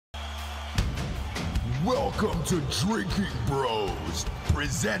Welcome to Drinkin Bros,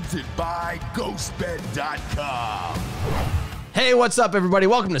 presented by GhostBed.com. Hey, what's up, everybody?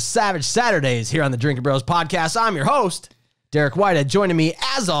 Welcome to Savage Saturdays here on the Drinkin Bros podcast. I'm your host, Derek Weida. Joining me,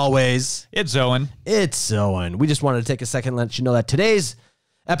 as always, it's Owen. It's Owen. We just wanted to take a second and let you know that today's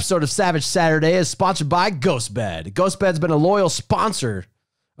episode of Savage Saturday is sponsored by GhostBed. GhostBed's been a loyal sponsor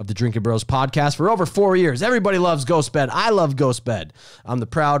of the Drinkin Bros podcast for over 4 years. Everybody loves GhostBed. I love GhostBed. I'm the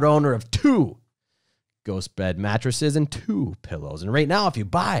proud owner of 2 GhostBed mattresses and 2 pillows. And right now, if you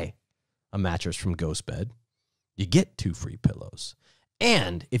buy a mattress from GhostBed, you get 2 free pillows.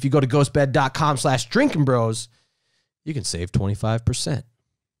 And if you go to ghostbed.com/drinkinbros, you can save 25%.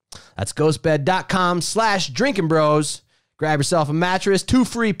 That's ghostbed.com/drinkinbros. Grab yourself a mattress, 2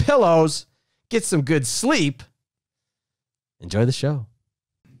 free pillows, get some good sleep. Enjoy the show.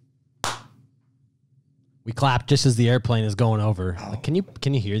 We clap just as the airplane is going over. Oh. Like, can you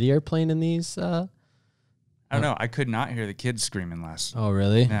hear the airplane in these? I don't know. I could not hear the kids screaming last. Oh,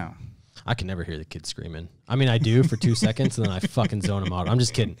 really? No. I can never hear the kids screaming. I mean, I do for 2 seconds, and then I fucking zone them out. I'm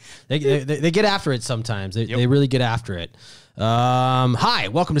just kidding. They get after it sometimes. They really get after it. Hi,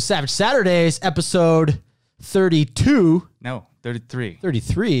 welcome to Savage Saturdays, episode 32. No, 33.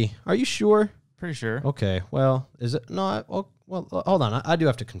 33. Are you sure? Pretty sure. Okay. Well, is it? No. Well, hold on. I do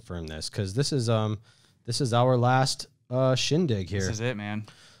have to confirm this because this is our last shindig here. This is it, man.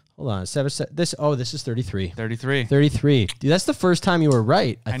 Hold on. This is 33. 33. 33. Dude, that's the first time you were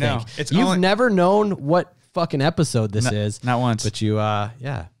right, I know. think. You've never known what fucking episode this is. Not once. But you,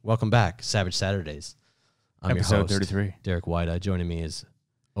 welcome back. Savage Saturdays. I'm episode your host, 33. Derek Weida. Joining me is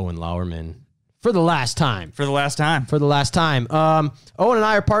Owen Lauerman for the last time. For the last time. Owen and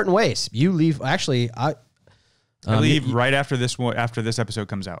I are parting ways. You leave. Actually, I leave right after this episode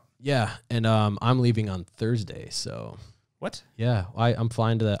comes out. Yeah, and I'm leaving on Thursday, so... What? Yeah, I'm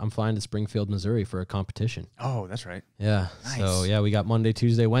flying to Springfield, Missouri for a competition. Oh, that's right. Yeah. Nice. So yeah, we got Monday,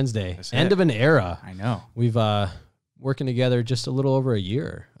 Tuesday, Wednesday. That's End it. of an era. I know. We've working together just a little over a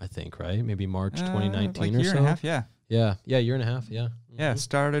year, I think, right? Maybe March 2019 like or a year so. and a half, yeah. Yeah, year and a half, yeah. Yeah, it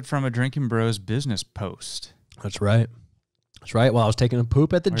started from a Drinkin Bros business post. That's right. Well, I was taking a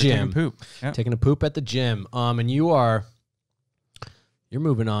poop at the gym. Taking a poop. Yep. Taking a poop at the gym. And you're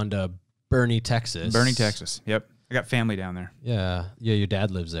moving on to Boerne, Texas. Boerne, Texas. Yep. I got family down there. Yeah, your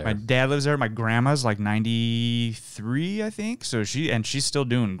dad lives there. My dad lives there. My grandma's like 93, I think. So she's still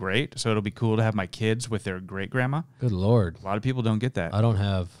doing great. So it'll be cool to have my kids with their great grandma. Good Lord. A lot of people don't get that. I don't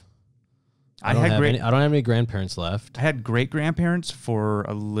have any grandparents left. I had great grandparents for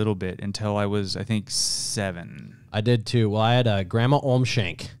a little bit until I was, I think, 7. I did too. Well, I had Grandma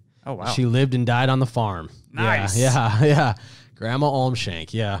Olmshank. Oh wow. She lived and died on the farm. Nice. Yeah. Grandma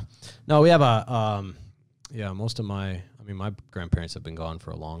Olmshank. Yeah. No, we have most of my grandparents have been gone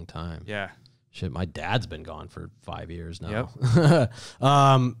for a long time. Yeah. Shit, my dad's been gone for 5 years now.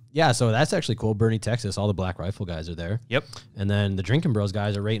 Yep. Yeah, so that's actually cool. Boerne, Texas. All the Black Rifle guys are there. Yep. And then the Drinkin Bros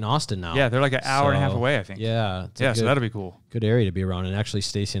guys are right in Austin now. Yeah, they're like an hour and a half away, I think. Yeah. Yeah, so that'll be cool. Good area to be around. And actually,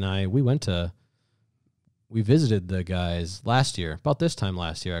 Stacy and I, we visited the guys last year, about this time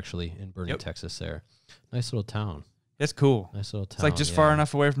last year, actually, in Boerne, Texas there. Nice little town. It's cool. Nice little town. It's like just far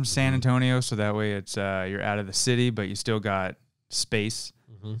enough away from San Antonio, so that way it's you're out of the city, but you still got space.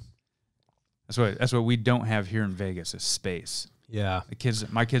 Mm-hmm. That's what we don't have here in Vegas is space. Yeah.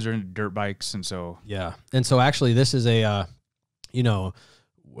 My kids are into dirt bikes, and so yeah. And so actually, this is a,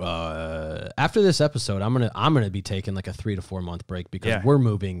 after this episode, I'm gonna be taking like a 3 to 4 month break because we're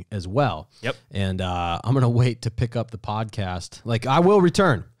moving as well. Yep. And I'm gonna wait to pick up the podcast. Like I will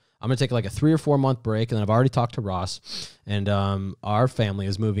return. I'm going to take like a 3 or 4 month break, and then I've already talked to Ross, and our family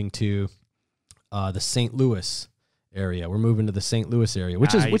is moving to the St. Louis area. We're moving to the St. Louis area,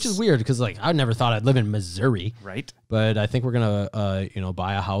 which is weird because like I never thought I'd live in Missouri. Right. But I think we're going to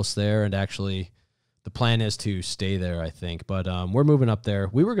buy a house there, and actually the plan is to stay there, I think. But we're moving up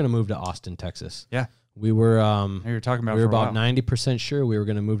there. We were going to move to Austin, Texas. Yeah. We were you were talking about we were for a about while. 90% sure we were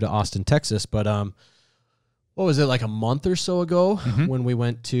going to move to Austin, Texas, but what was it, like a month or so ago when we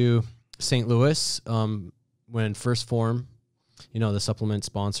went to St. Louis, when First Form, the supplement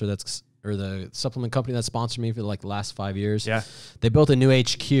sponsor the supplement company that sponsored me for like the last 5 years. Yeah. They built a new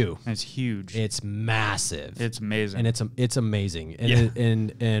HQ. And it's huge. It's massive. It's amazing. And it's amazing.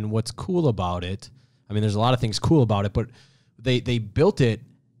 And and what's cool about it, I mean, there's a lot of things cool about it, but they built it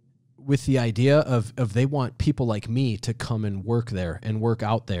with the idea of they want people like me to come and work there and work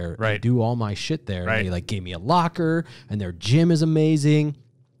out there and do all my shit there. Right. And they like gave me a locker, and their gym is amazing.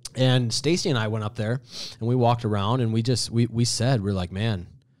 And Stacy and I went up there and we walked around, and we said, we're like, man,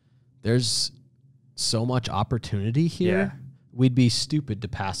 there's so much opportunity here we'd be stupid to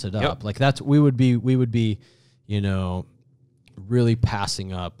pass it up. Like we would be, you know, really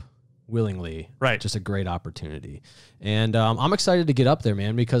passing up willingly. Right. Just a great opportunity. And I'm excited to get up there,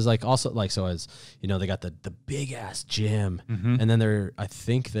 man, because like also like, so as you know, they got the big ass gym, and then I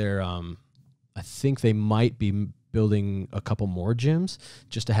think they might be building a couple more gyms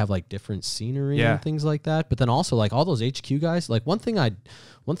just to have like different scenery and things like that. But then also like all those HQ guys, like one thing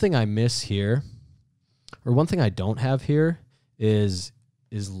I miss here, or one thing I don't have here is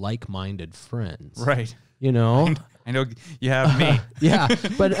like-minded friends. Right. You know? I know you have me. Yeah.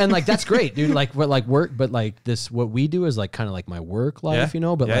 But like that's great, dude. Like what like work, but like this what we do is like kind of like my work life, you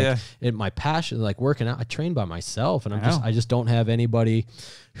know, but my passion, like working out, I train by myself, and I just don't have anybody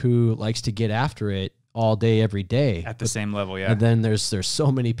who likes to get after it all day, every day. At the same level, yeah. And then there's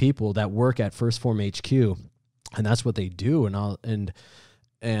so many people that work at First Form HQ, and that's what they do. And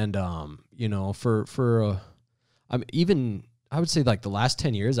you know, I would say like the last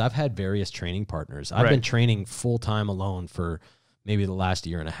 10 years, I've had various training partners. I've been training full time alone for maybe the last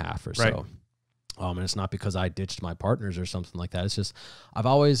year and a half or so. And it's not because I ditched my partners or something like that. It's just,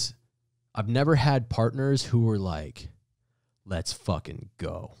 I've never had partners who were like, let's fucking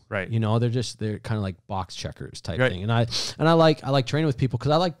go. Right. You know, they're kind of like box checkers type thing. And I like training with people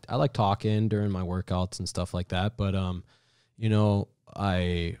because I like talking during my workouts and stuff like that. But, you know,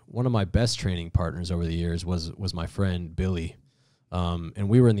 one of my best training partners over the years was my friend Billy. And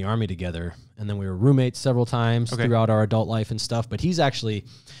we were in the Army together, and then we were roommates several times throughout our adult life and stuff. But he's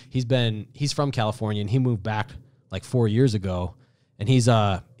from California, and he moved back like 4 years ago, and he's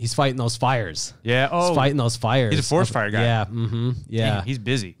fighting those fires. Yeah. Oh, he's fighting those fires. He's a forest fire guy. Yeah. Mm-hmm. Yeah. Dang, he's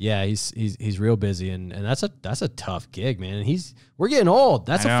busy. Yeah. He's real busy, and that's a tough gig, man. And we're getting old.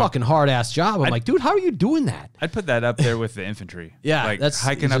 That's a fucking hard ass job. I'm like, dude, how are you doing that? I'd put that up there with the infantry. Yeah. Like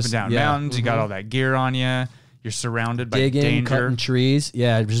hiking up and down mountains. You got all that gear on you. You're surrounded by danger. Cutting trees.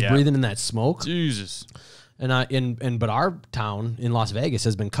 Yeah. Just breathing in that smoke. Jesus. But our town in Las Vegas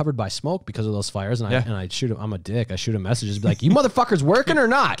has been covered by smoke because of those fires. And I shoot him. I'm a dick. I shoot him messages, be like, "You motherfuckers working or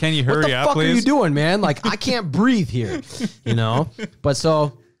not? Can you hurry up, please? What the fuck are you doing, man? Like, I can't breathe here, you know." But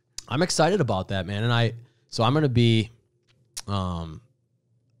so I'm excited about that, man. And I'm gonna be,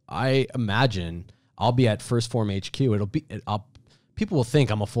 I imagine I'll be at First Form HQ. People will think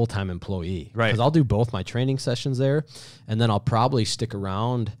I'm a full-time employee, right? Because I'll do both my training sessions there, and then I'll probably stick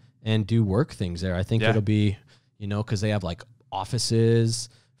around and do work things there. I think it'll be, you know, because they have like offices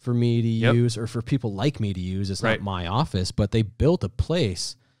for me to use, or for people like me to use. It's not my office, but they built a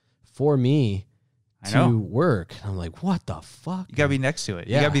place for me to work. I'm like, what the fuck? You gotta be next to it.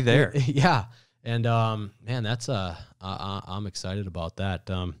 You gotta be there. Yeah. And man, that's I'm excited about that.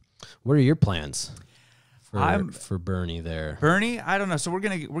 What are your plans for Bernie there? Bernie, I don't know. So we're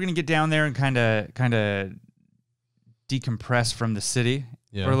gonna get down there and kind of decompress from the city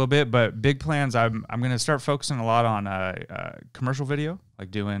for a little bit. But big plans. I'm gonna start focusing a lot on commercial video,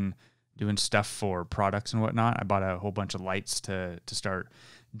 like doing stuff for products and whatnot. I bought a whole bunch of lights to start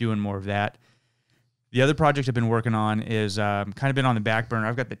doing more of that. The other project I've been working on is kind of been on the back burner.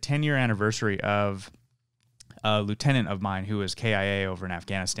 I've got the 10-year anniversary of a lieutenant of mine who was KIA over in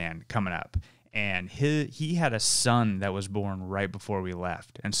Afghanistan coming up. And he had a son that was born right before we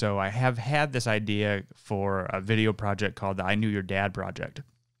left. And so I have had this idea for a video project called the I Knew Your Dad Project,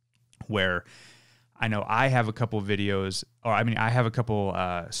 where I know I have a couple of videos, I have a couple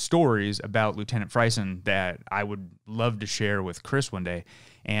stories about Lieutenant Freisen that I would love to share with Chris one day.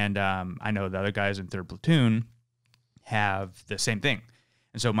 And I know the other guys in 3rd Platoon have the same thing.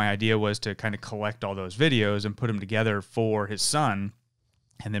 And so my idea was to kind of collect all those videos and put them together for his son,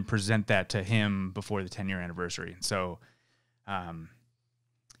 and then present that to him before the 10-year anniversary. And so, so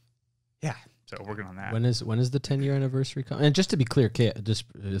working on that. When is the 10-year anniversary coming? And just to be clear, just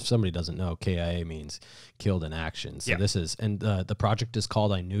if somebody doesn't know, KIA means killed in action. So this is, and the project is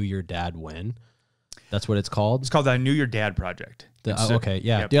called I Knew Your Dad When. That's what it's called? It's called the I Knew Your Dad Project. Okay,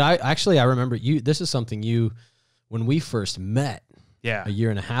 yeah. Yep. Dude, I remember this is something when we first met a year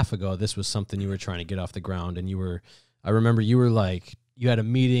and a half ago, this was something you were trying to get off the ground. And I remember you were like, you had a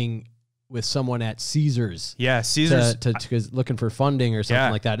meeting with someone at Caesars. Yeah, Caesars to looking for funding or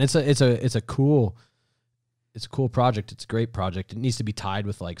something like that. And it's a cool project. It's a great project. It needs to be tied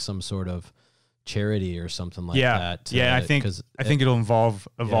with like some sort of charity or something like that. I think it'll evolve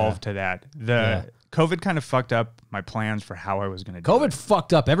to that. COVID kind of fucked up my plans for how I was going to do COVID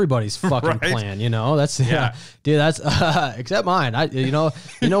fucked up everybody's fucking plan, you know? That's dude, that's except mine. You know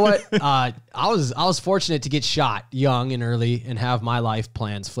what? I was fortunate to get shot young and early and have my life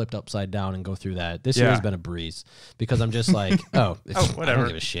plans flipped upside down and go through that. This year has been a breeze because I'm just like, whatever. I don't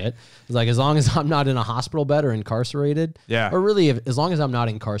give a shit. It's like as long as I'm not in a hospital bed or incarcerated, or really as long as I'm not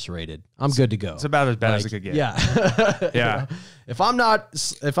incarcerated, I'm good to go. It's about as bad as it could get. Yeah. Yeah. If I'm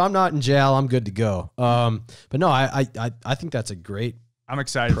not in jail, I'm good to go. But no, I think that's a great I'm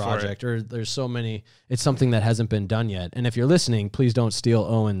excited project. for it. Or there's so many. It's something that hasn't been done yet. And if you're listening, please don't steal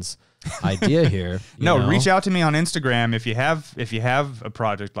Owen's idea here. Reach out to me on Instagram if you have a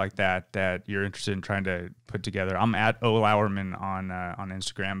project like that you're interested in trying to put together. I'm at O'Lowerman on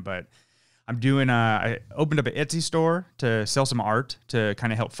Instagram, but I'm doing I opened up an Etsy store to sell some art to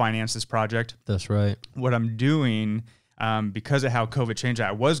kind of help finance this project. That's right. What I'm doing, because of how COVID changed,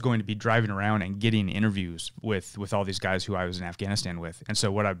 I was going to be driving around and getting interviews with all these guys who I was in Afghanistan with. And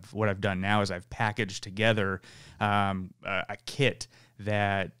so what I've done now is I've packaged together a kit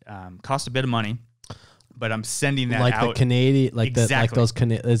that cost a bit of money, but I'm sending that like out. The Canadian, like those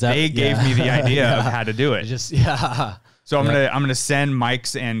Canadian. They gave me the idea of how to do it. So I'm gonna send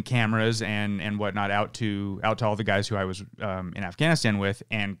mics and cameras and whatnot out to all the guys who I was in Afghanistan with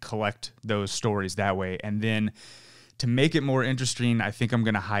and collect those stories that way. And then to make it more interesting, I think I'm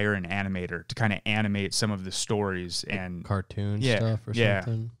gonna hire an animator to kind of animate some of the stories and cartoon stuff or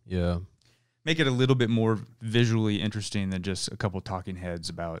something. Yeah. Make it a little bit more visually interesting than just a couple talking heads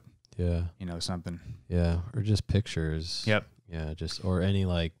about something. Yeah, or just pictures. Yep. Yeah, or any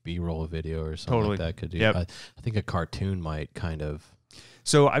like B-roll video or something like that could do. Yep. I think a cartoon might kind of.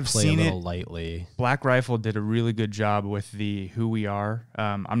 So I've seen a it little lightly. Black Rifle did a really good job with the Who We Are.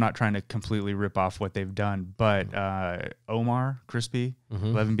 I'm not trying to completely rip off what they've done, but Omar Crispy,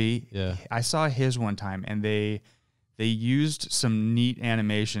 11B. Yeah, I saw his one time, and they used some neat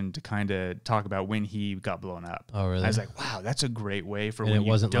animation to kind of talk about when he got blown up. Oh, really? I was like, wow, that's a great way for and when it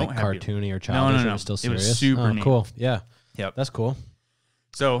wasn't don't like have cartoony or childish. No. It was still serious. It was super neat. Cool. Yeah. Yep. That's cool.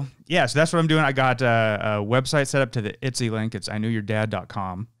 So that's what I'm doing. I got a website set up to the Etsy link. It's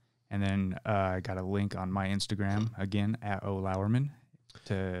iknowyourdad.com. And then I got a link on my Instagram, again, at O'Lowerman.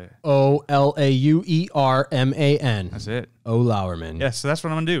 Olauerman. That's it. O'Lowerman. Yeah, so that's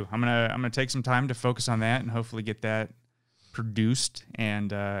what I'm gonna do. I'm gonna take some time to focus on that and hopefully get that produced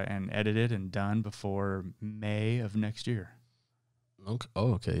and edited and done before May of next year. Okay.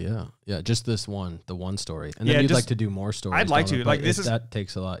 Oh, okay. Yeah. Yeah. Just the one story, and then you'd like to do more stories. I'd like to. Like that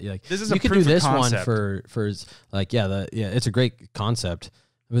takes a lot. Like this is you could do this one concept. for like it's a great concept,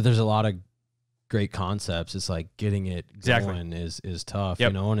 but there's a lot of great concepts. It's like getting it going is tough,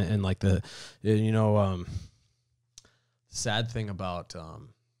 yep. and like the sad thing about the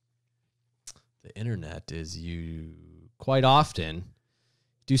internet is you quite often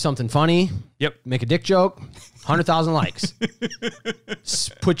do something funny. Yep. Make a dick joke. 100,000 likes.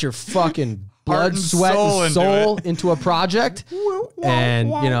 Put your fucking blood, sweat, and soul into a project, and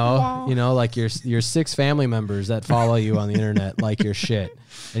you know, like your 6 family members that follow you on the internet like your shit,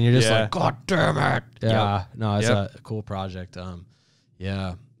 and you're just like, God damn it. Yeah. Yep. No, it's a cool project.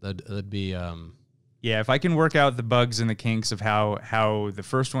 That'd be. Yeah, if I can work out the bugs and the kinks of how the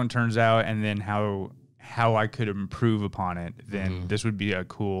first one turns out, and then how I could improve upon it, then this would be a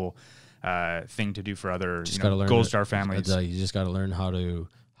cool thing to do for other Gold Star families. You just got to learn how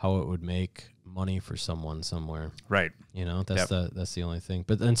it would make money for someone somewhere. Right. You know, that's the only thing.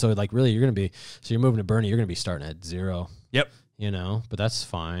 But then so like really you're moving to Bernie, you're going to be starting at 0. Yep. You know, but that's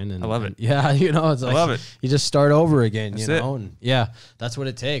fine. And I love it. Yeah, you know, it's like, I love it. You just start over again, that's and that's what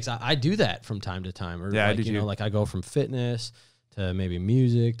it takes. I do that from time to time. Or I do too. Like I go from fitness to maybe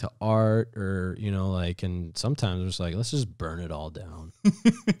music to art, or and sometimes it's like, let's just burn it all down.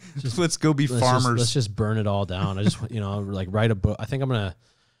 Let's go be farmers. Let's just burn it all down. I just like write a book. I think I'm gonna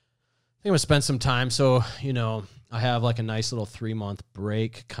spend some time. So I have like a nice little 3-month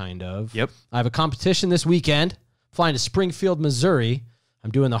break, kind of. Yep. I have a competition this weekend. Flying to Springfield, Missouri.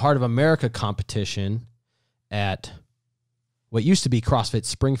 I'm doing the Heart of America competition at what used to be CrossFit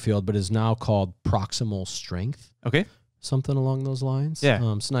Springfield, but is now called Proximal Strength. Okay. Something along those lines.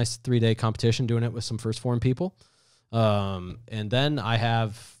 Yeah. It's a nice 3-day competition, doing it with some First Form people. And then I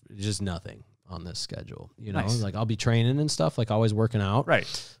have just nothing on this schedule. Nice. Like I'll be training and stuff, like always working out.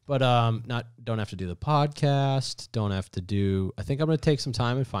 Right. But don't have to do the podcast. Don't have to do. I think I'm going to take some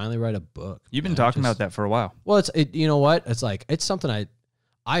time and finally write a book. You've been talking about that for a while. Well, you know what? It's like it's something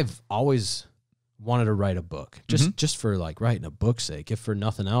I've always wanted to write a book just for like writing a book's sake. If for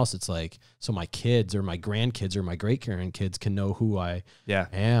nothing else, it's like, so my kids or my grandkids or my great grandkids can know who I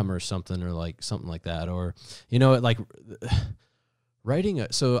am or something, or like something like that. Or, you know, like writing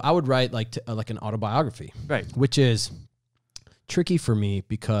so I would write like an autobiography, right? Which is tricky for me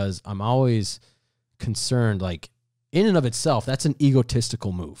because I'm always concerned, like in and of itself, that's an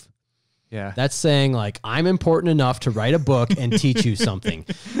egotistical move. Yeah. That's saying like, I'm important enough to write a book and teach you something.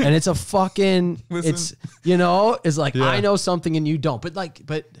 And it's a fucking, it's, you know, it's like, I know something and you don't,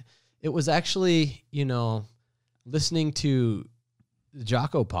 but it was actually, you know, listening to the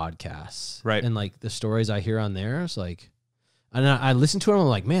Jocko podcasts, right? And like the stories I hear on there, it's like, and I listen to them, I'm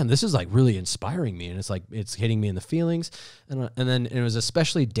like, man, this is like really inspiring me. And it's like, it's hitting me in the feelings. And then it was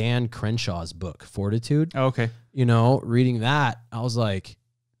especially Dan Crenshaw's book, Fortitude. Oh, okay. You know, reading that, I was like,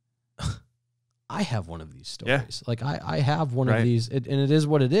 I have one of these stories. Like I have one of these, and it is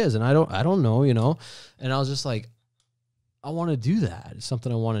what it is. And I don't know, you know, and I was just like, I want to do that. It's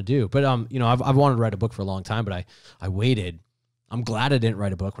something I want to do. But, you know, I've wanted to write a book for a long time, but I waited. I'm glad I didn't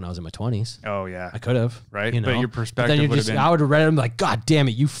write a book when I was in my 20s. Oh yeah. I could have. Right. You know? But your perspective would have been... I would have read it and be like, God damn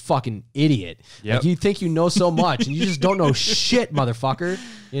it, you fucking idiot. Yep. Like you think you know so much and you just don't know shit, motherfucker.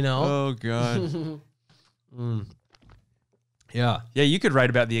 You know? Oh God. Yeah. Yeah, you could write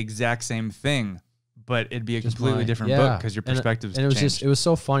about the exact same thing, but it'd be a completely different book because your perspective's and it was changed. It was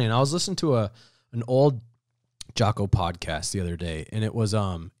so funny. And I was listening to an old Jocko podcast the other day, and it was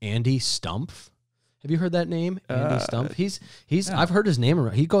Andy Stumpf. Have you heard that name? Andy Stumpf. He's I've heard his name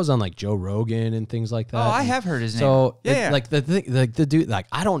around. He goes on like Joe Rogan and things like that. Oh, I have heard his name. So like the thing, like the dude, like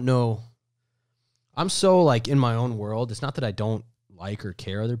I don't know. I'm so like in my own world. It's not that I don't like or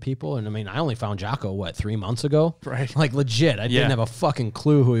care other people. And I mean, I only found Jocko 3 months ago, right? Like legit, I didn't have a fucking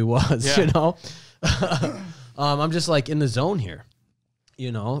clue who he was. You know, I'm just like in the zone here,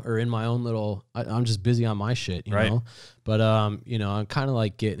 you know, or in my own little. I'm just busy on my shit, you know. But you know, I'm kind of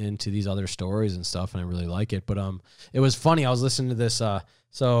like getting into these other stories and stuff, and I really like it. But it was funny. I was listening to this.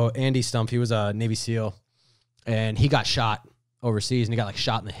 So Andy Stumpf, he was a Navy SEAL, and he got shot overseas, and he got like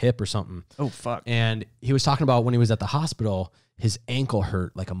shot in the hip or something. Oh fuck! And he was talking about when he was at the hospital, his ankle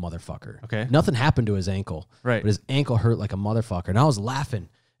hurt like a motherfucker. Okay. Nothing happened to his ankle. Right. But his ankle hurt like a motherfucker. And I was laughing,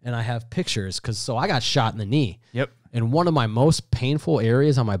 and I have pictures so I got shot in the knee. Yep. And one of my most painful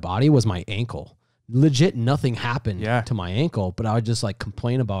areas on my body was my ankle. Legit, nothing happened to my ankle, but I would just like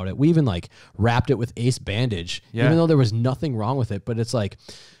complain about it. We even like wrapped it with ace bandage, even though there was nothing wrong with it. But it's like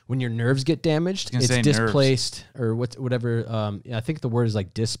when your nerves get damaged, it's displaced or whatever. I think the word is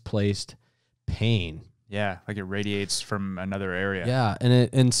like displaced pain. Yeah, like it radiates from another area. Yeah,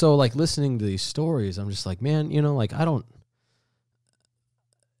 and so like listening to these stories, I'm just like, man, you know, like I don't.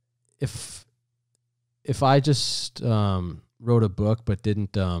 If I just wrote a book but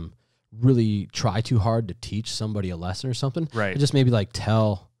didn't really try too hard to teach somebody a lesson or something, right? Just maybe like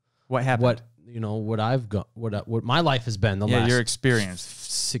tell what happened, what I've got, what my life has been the last your experience,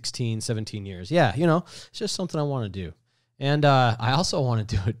 16, 17 years. Yeah, you know, it's just something I want to do, and I also want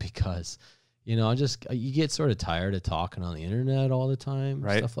to do it because. You know, you get sort of tired of talking on the internet all the time,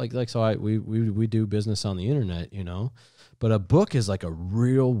 right? Stuff like so. We do business on the internet, you know, but a book is like a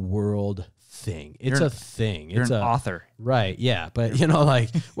real world thing. It's a thing. You're it's an author, right? Yeah, but you know, like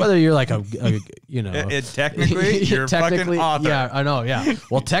whether you're like a you know, technically you're fucking author. Yeah, I know. Yeah.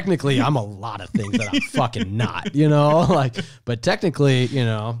 Well, technically, I'm a lot of things that I'm fucking not. You know, like, but technically,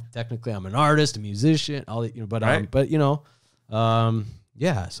 I'm an artist, a musician, all that. You know, but you know,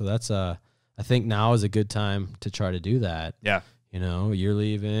 yeah. So that's I think now is a good time to try to do that. Yeah. You know, you're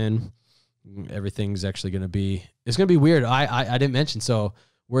leaving. Everything's actually going to be, it's going to be weird. I didn't mention, so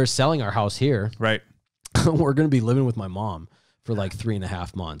we're selling our house here. Right. We're going to be living with my mom for like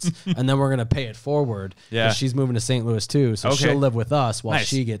 3.5 months. And then we're going to pay it forward. Yeah. She's moving to St. Louis too. So she'll live with us while nice.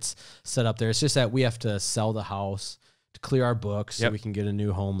 She gets set up there. It's just that we have to sell the house to clear our books so we can get a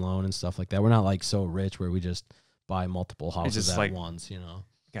new home loan and stuff like that. We're not like so rich where we just buy multiple houses at once, you know.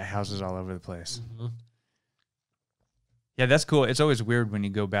 Got houses all over the place. Mm-hmm. Yeah, that's cool. It's always weird when you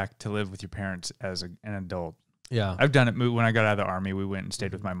go back to live with your parents as an adult. Yeah. I've done it when I got out of the Army. We went and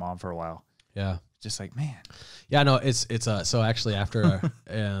stayed with my mom for a while. Yeah. Just like, man. Yeah, no, it's so actually after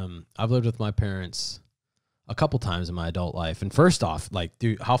I've lived with my parents a couple times in my adult life. And first off, like,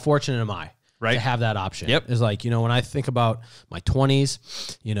 dude, how fortunate am I to have that option? Yep. It's like, you know, when I think about my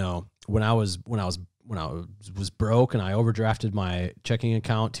 20s, you know, when I was broke and I overdrafted my checking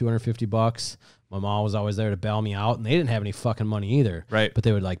account $250, my mom was always there to bail me out, and they didn't have any fucking money either. Right. But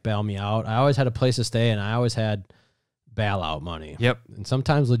they would like bail me out. I always had a place to stay, and I always had bailout money. Yep. And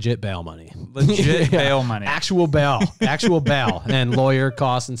sometimes legit bail money. Legit bail money. Actual bail. And lawyer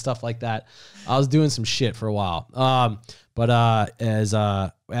costs and stuff like that. I was doing some shit for a while. But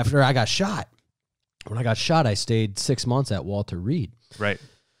after I got shot, when I got shot, I stayed 6 months at Walter Reed. Right.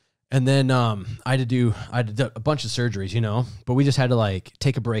 And then I did a bunch of surgeries, you know, but we just had to like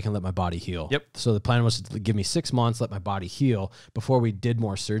take a break and let my body heal. Yep. So the plan was to give me 6 months, let my body heal before we did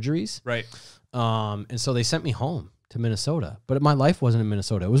more surgeries. Right. And so they sent me home to Minnesota, but my life wasn't in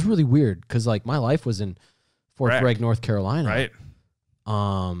Minnesota. It was really weird because like my life was in Fort Bragg, North Carolina. Right.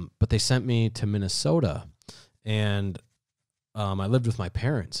 But they sent me to Minnesota, and I lived with my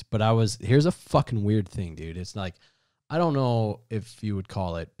parents. But here's a fucking weird thing, dude. It's like, I don't know if you would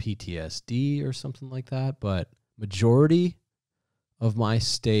call it PTSD or something like that, but majority of my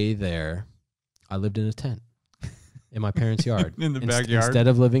stay there, I lived in a tent in my parents' yard. In the backyard? Instead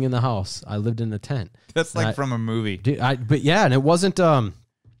of living in the house, I lived in a tent. That's like from a movie. Dude, but yeah, and it wasn't, I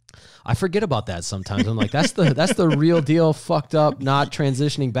forget about that sometimes. I'm like, that's the real deal, fucked up, not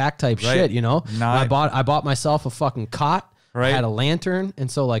transitioning back type shit, you know? I bought myself a fucking cot. Right. I had a lantern, and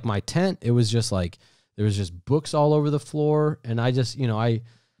so like my tent, it was just like, there was just books all over the floor, and I just, you know, I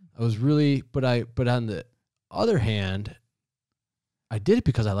was really, but on the other hand, I did it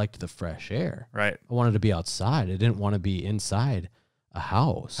because I liked the fresh air. Right. I wanted to be outside. I didn't want to be inside a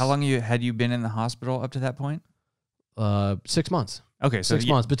house. How long had you been in the hospital up to that point? 6 months. Okay, so 6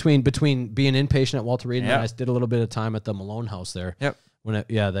 months between being inpatient at Walter Reed, and then I did a little bit of time at the Malone house there. Yep.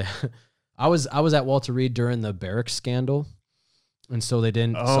 I was at Walter Reed during the barracks scandal. And so they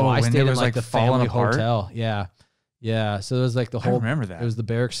didn't. So I stayed in like the family hotel. Yeah, yeah. So it was like the whole. I remember that. It was the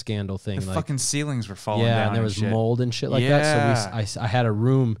barracks scandal thing. The like, fucking ceilings were falling down. Yeah, and there was mold and shit like that. So I had a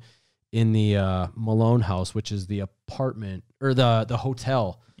room in the Malone house, which is the apartment or the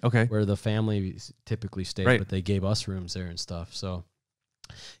hotel. Okay. Where the family typically stayed, but they gave us rooms there and stuff. So.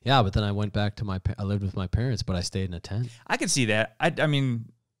 Yeah, but then I went back to I lived with my parents, but I stayed in a tent. I could see that. I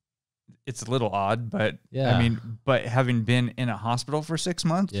mean. It's a little odd, but yeah. I mean, but having been in a hospital for 6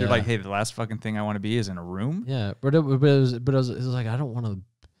 months, you're like, hey, the last fucking thing I want to be is in a room. Yeah, but it was like, I don't want to.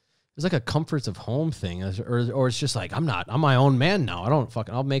 It's like a comforts of home thing, or it's just like I'm my own man now.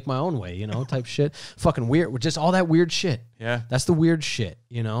 I'll make my own way, you know, type shit. Fucking weird, just all that weird shit. Yeah, that's the weird shit,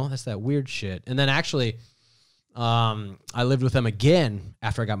 you know. That's that weird shit. And then actually, I lived with them again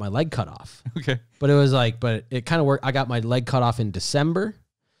after I got my leg cut off. Okay, but it kind of worked. I got my leg cut off in December.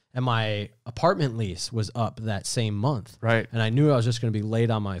 And my apartment lease was up that same month. Right. And I knew I was just going to be laid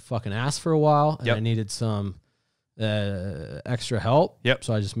on my fucking ass for a while. And I needed some extra help. Yep.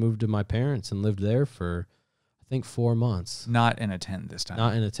 So I just moved to my parents and lived there for, I think, 4 months. Not in a tent this time.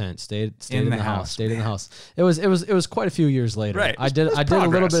 Not in a tent. Stayed in the house. Stayed in the house. It was quite a few years later. Right. I did a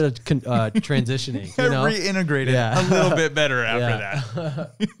little bit of transitioning. You know? Reintegrated a little bit better after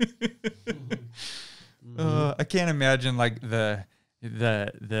that. I can't imagine like the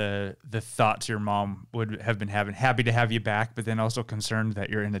thoughts your mom would have been having, happy to have you back, but then also concerned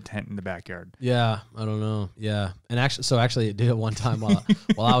that you're in a tent in the backyard. Yeah, I don't know. Yeah, and actually, it did it one time while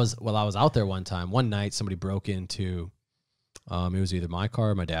I was out there one time. One night, somebody broke into, it was either my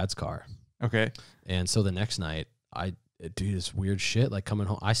car or my dad's car. Okay, and so the next night, I do this weird shit, like coming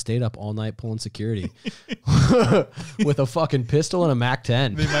home. I stayed up all night pulling security with a fucking pistol and a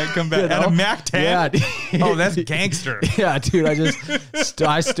MAC-10. They might come back at a MAC-10? Yeah. Oh, that's gangster. Yeah, dude.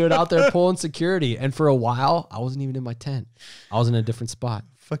 I stood out there pulling security, and for a while, I wasn't even in my tent. I was in a different spot.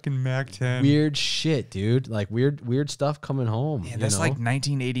 Fucking MAC-10. Weird shit, dude. Like weird stuff coming home. Yeah, that's like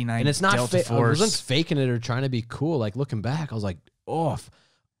 1989. And it's not Delta Force. I wasn't faking it or trying to be cool. Like looking back, I was like,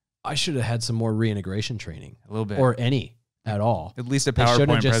 I should have had some more reintegration training. A little bit. Or any at all. At least a PowerPoint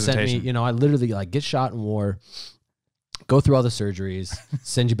presentation. Sent me, you know, I literally like get shot in war, go through all the surgeries,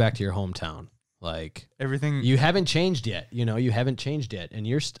 send you back to your hometown. Like everything. You haven't changed yet. You know, you haven't changed yet. And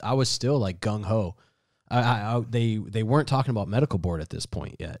I was still like gung ho. They weren't talking about medical board at this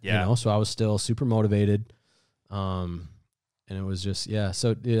point yet. Yeah. You know, so I was still super motivated. And it was just,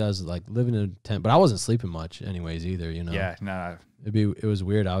 so I was like living in a tent, but I wasn't sleeping much anyways either, you know? Yeah, no. It was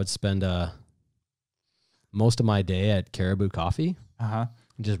weird. I would spend most of my day at Caribou Coffee and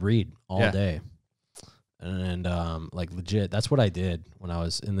just read all day. And like legit, that's what I did when I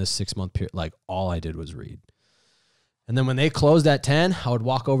was in this 6 month period. Like all I did was read. And then when they closed at 10, I would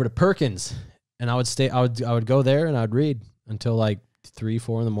walk over to Perkins and I would go there and I'd read until like 3,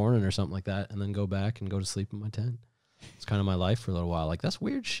 4 in the morning or something like that. And then go back and go to sleep in my tent. It's kind of my life for a little while. Like that's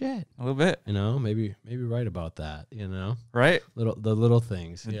weird shit. A little bit, you know. Maybe write about that. You know, right? The little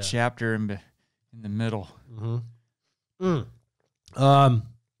things. The chapter in the middle. Mm-hmm.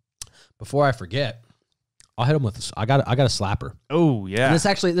 Before I forget, I'll hit him with this. I got a slapper. Oh yeah. And this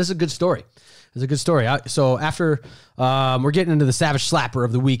is a good story. It's a good story. So after we're getting into the savage slapper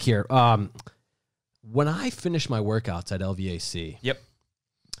of the week here. When I finish my workouts at LVAC, yep,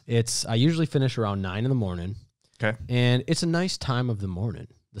 I usually finish around 9 in the morning. Okay, and it's a nice time of the morning.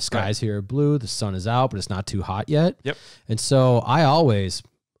 The skies here are blue. The sun is out, but it's not too hot yet. Yep. And so I always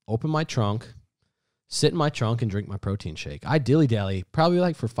open my trunk, sit in my trunk, and drink my protein shake. I dilly-dally probably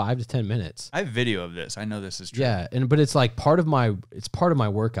like for 5 to 10 minutes. I have video of this. I know this is true. Yeah, but it's like part of my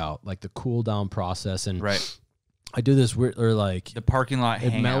workout, like the cool down process. And right. I do this weird, or like the parking lot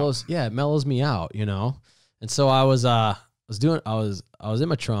it mellows. Yeah, it mellows me out, you know. And so I was in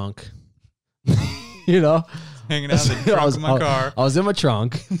my trunk, you know, hanging out in the trunk of my car. I was in my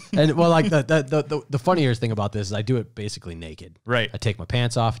trunk, and well, like the funnier thing about this is I do it basically naked. Right. I take my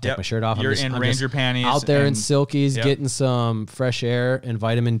pants off, take my shirt off. You're in Ranger panties, out there in silkies, getting some fresh air and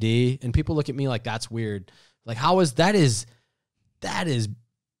vitamin D. And people look at me like that's weird. Like how is that? Is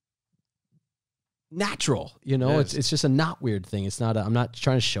natural, you know? It's just a not weird thing. It's not. I'm not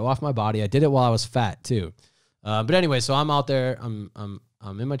trying to show off my body. I did it while I was fat too. But anyway, so I'm out there. I'm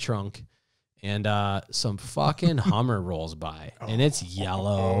in my trunk, and some fucking Hummer rolls by, and it's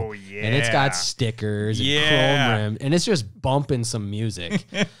yellow, and it's got stickers and chrome rim, and it's just bumping some music.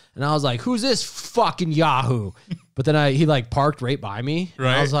 And I was like, "Who's this fucking Yahoo?" But then he like parked right by me, and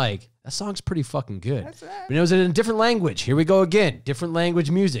I was like, "That song's pretty fucking good." But it was in a different language. Here we go again, different language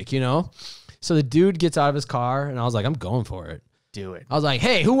music, you know. So the dude gets out of his car, and I was like, "I'm going for it." Do it. I was like,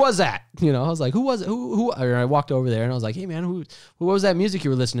 "Hey, who was that?" You know, I was like, "Who was it? Who?" And I walked over there, and I was like, "Hey, man, who was that music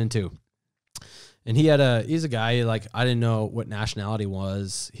you were listening to?" And he's a guy, like, I didn't know what nationality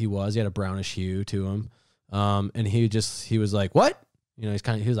he had a brownish hue to him. And he was like, "What?" You know,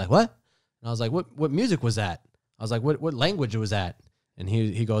 he was like, "What?" And I was like, what music was that? I was like, what language was that? And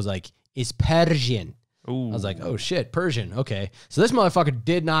he goes like, "It's Persian." Ooh. I was like, "Oh shit, Persian." Okay. So this motherfucker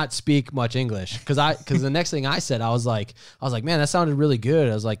did not speak much English. Cause the next thing I said, I was like, "Man, that sounded really good."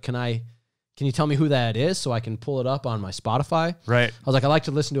 I was like, Can you tell me who that is so I can pull it up on my Spotify?" Right. I was like, "I like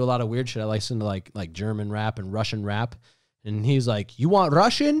to listen to a lot of weird shit. I listen to like German rap and Russian rap." And he's like, "You want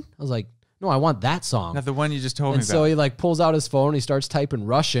Russian?" I was like, "No, I want that song." Not the one you just told me about. So he like pulls out his phone and he starts typing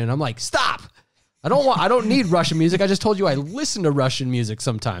Russian. I'm like, "Stop. I don't need Russian music. I just told you I listen to Russian music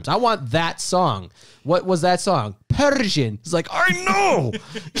sometimes. I want that song." "What was that song?" "Persian." He's like, "I know."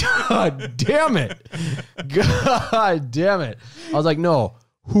 God damn it. God damn it. I was like, "No,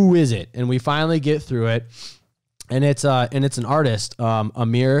 who is it?" And we finally get through it. And it's an artist,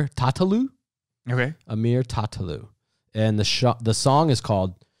 Amir Tatalu. Okay. Amir Tatalu. And the song is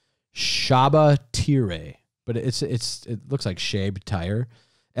called Shaba Tire. But it looks like Shabe Tire.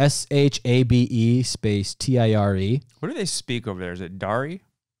 SHABE space TIRE. What do they speak over there? Is it Dari?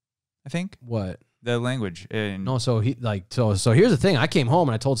 I think. What? The language. No, so so here's the thing. I came home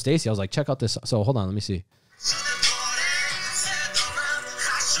and I told Stacy, I was like, "Check out this." So hold on, let me see.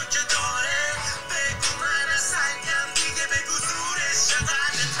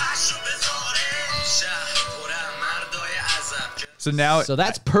 So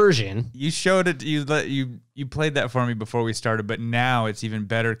that's Persian. You showed it. You played that for me before we started, but now it's even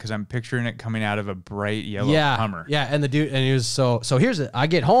better because I'm picturing it coming out of a bright yellow Hummer. Yeah, and the dude, and he was so here's it. I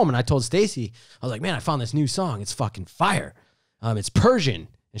get home and I told Stacy, I was like, "Man, I found this new song. It's fucking fire. It's Persian."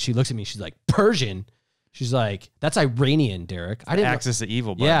 And she looks at me. She's like, "Persian?" She's like, "That's Iranian, Derek." I didn't. Axis of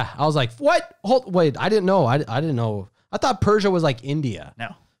evil. Bud. Yeah, I was like, "What? Wait, I didn't know. I didn't know. I thought Persia was like India."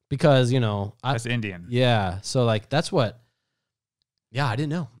 No, because you know that's Indian. Yeah, so like that's what. Yeah, I didn't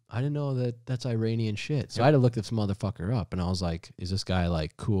know. I didn't know that's Iranian shit. So I had to look this motherfucker up, and I was like, "Is this guy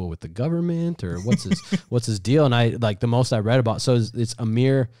like cool with the government, or what's his deal?" And I like the most I read about. So it's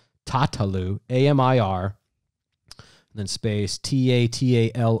Amir Tatalu, AMIR, and then space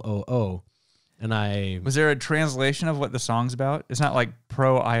TATALOO. And was there a translation of what the song's about? It's not like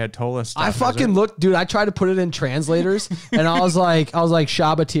pro Ayatollah stuff. I fucking looked, dude. I tried to put it in translators, and I was like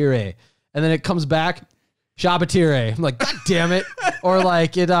Shaba Tire, and then it comes back. Shabatire. I'm like, God damn it. Or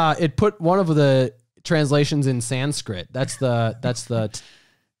like it put one of the translations in Sanskrit. That's the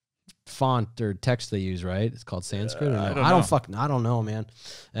font or text they use, right? It's called Sanskrit. I don't know, man.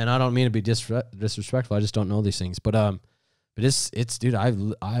 And I don't mean to be disrespectful. I just don't know these things. But it's dude,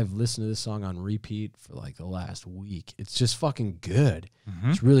 I've listened to this song on repeat for like the last week. It's just fucking good. Mm-hmm.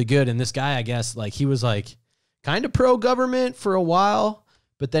 It's really good. And this guy, I guess, like he was like kind of pro government for a while.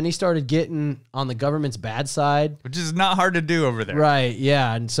 But then he started getting on the government's bad side. Which is not hard to do over there. Right,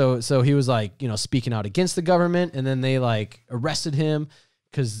 yeah. And so he was like, you know, speaking out against the government, and then they like arrested him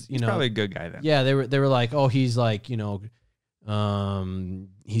because, you know. He's probably a good guy then. Yeah, they were like, "Oh, he's like, you know,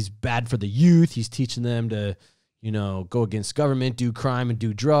 He's bad for the youth. He's teaching them to, go against government, do crime, and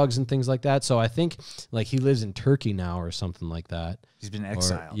do drugs and things like that. So I think like he lives in Turkey now or something like that. He's been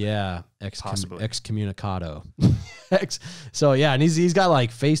exiled. Excommunicado. So yeah, and he's got like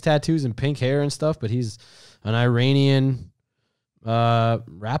face tattoos and pink hair and stuff, but he's an Iranian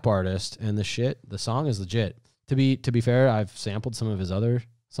rap artist, and the song is legit. To be fair, I've sampled some of his other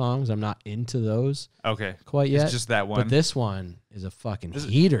songs. I'm not into those quite yet. It's just that one. But this one is a fucking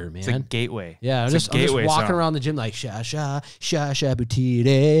heater, man. It's a gateway. Yeah, I'm just walking around the gym like sha butire.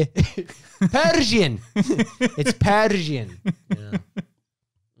 Persian. It's Persian. Yeah.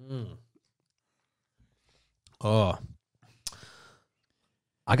 Oh.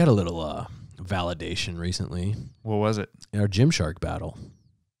 I got a little validation recently. What was it? Our Gymshark battle.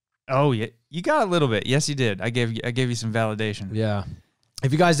 Oh yeah, you got a little bit. Yes, you did. I gave you some validation. Yeah.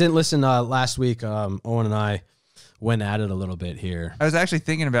 If you guys didn't listen last week, Owen and I went at it a little bit here. I was actually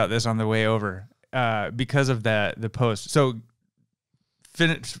thinking about this on the way over because of the post. So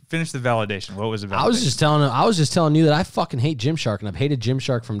finish the validation. What was the validation? I was just telling you that I fucking hate Gymshark, and I've hated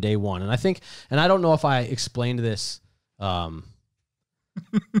Gymshark from day one. And I think, and I don't know if I explained this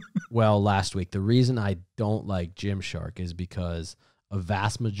well last week. The reason I don't like Gymshark is because a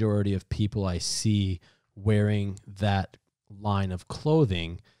vast majority of people I see wearing that line of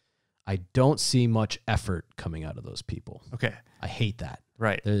clothing, I don't see much effort coming out of those people. Okay. I hate that.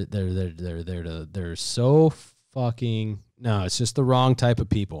 Right. They're so fucking, no, it's just the wrong type of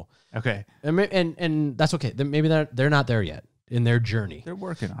people. Okay. And that's okay. Maybe they're not there yet in their journey. They're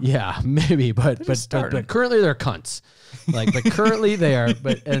working on it. Yeah, maybe, but currently they're cunts. Like, but currently they are,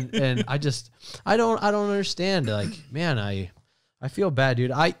 and I don't understand. Like, man, I feel bad,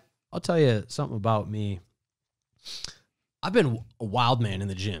 dude. I'll tell you something about me. I've been a wild man in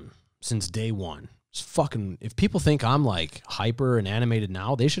the gym since day one. It's fucking, if people think I'm like hyper and animated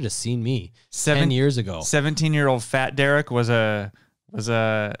now, they should have seen me 10 years ago. 17-year-old fat Derek was a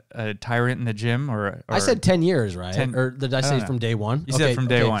tyrant in the gym, or I said 10 years, right? Or did I say from day one? You said from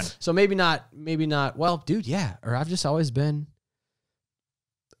day one. So maybe not. Well, dude, yeah. Or I've just always been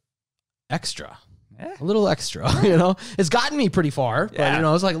extra. A little extra, It's gotten me pretty far, but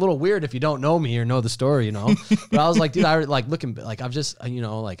it's like a little weird if you don't know me or know the story, But I was like, dude, I like looking like I've just,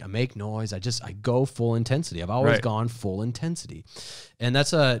 like I make noise. I go full intensity. I've always gone full intensity, and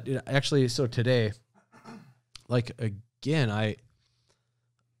that's actually. So today, like again,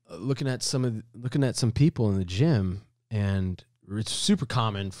 looking at some people in the gym, and it's super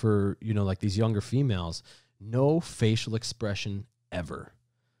common for like these younger females, no facial expression ever.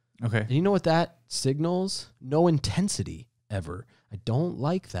 Okay. And you know what that signals? No intensity ever. I don't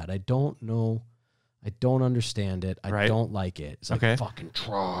like that. I don't know. I don't understand it. I don't like it. It's like, fucking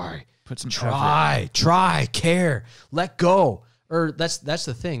try. Put some try, care, let go. Or that's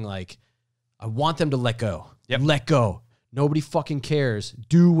the thing. Like, I want them to let go. Yep. Let go. Nobody fucking cares.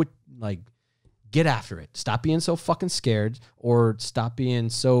 Do what, get after it. Stop being so fucking scared, or stop being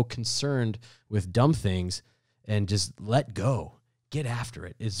so concerned with dumb things, and just let go. Get after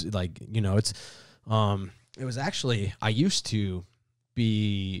it. It's like, it's, it was actually, I used to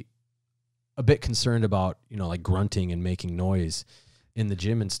be a bit concerned about, like grunting and making noise in the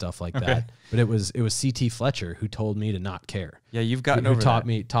gym and stuff like that. But it was CT Fletcher who told me to not care. Yeah, you've gotten over taught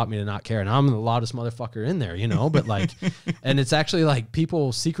me to not care. And I'm the loudest motherfucker in there, but like, and it's actually like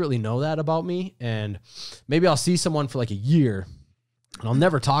people secretly know that about me. And maybe I'll see someone for like a year and I'll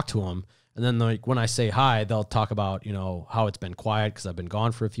never talk to them. And then like when I say hi, they'll talk about, how it's been quiet because I've been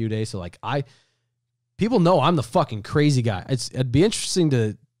gone for a few days. So like people know I'm the fucking crazy guy. It'd be interesting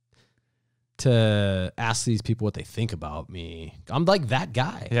to ask these people what they think about me. I'm like that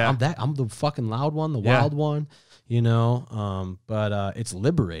guy. Yeah. I'm the fucking loud one, the wild one, but it's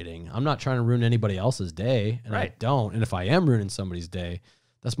liberating. I'm not trying to ruin anybody else's day, and I don't. And if I am ruining somebody's day,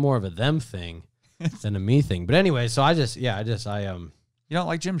 that's more of a them thing than a me thing. But anyway, so I You don't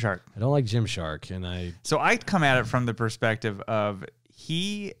like Gymshark. I don't like Gymshark, So I come at it from the perspective of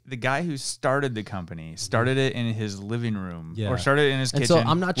the guy who started the company, started it in his living room, or started it in his kitchen. So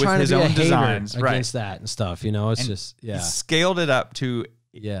I'm not trying to be a hater designs, against that and stuff. It's just he scaled it up to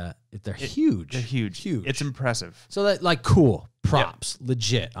they're huge. They're huge. It's impressive. So that like cool props,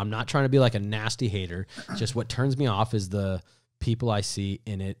 legit. I'm not trying to be like a nasty hater. Just what turns me off is the people I see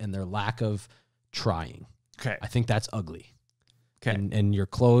in it and their lack of trying. Okay, I think that's ugly. Okay. And your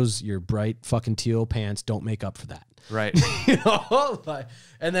clothes, your bright fucking teal pants don't make up for that. Right.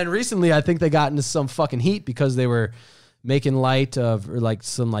 And then recently I think they got into some fucking heat because they were making light of or like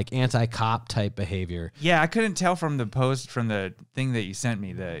some like anti-cop type behavior. Yeah, I couldn't tell from the post, from the thing that you sent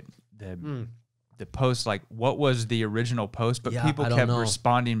me, the the post, like what was the original post, but people kept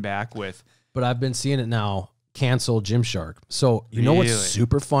responding back with. But I've been seeing it now. Cancel Gymshark. So you know what's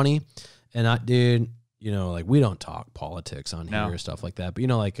super funny, and dude, you know, like we don't talk politics on here or stuff like that. But you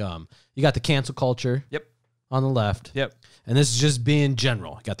know, like you got the cancel culture. Yep. On the left. Yep. And this is just being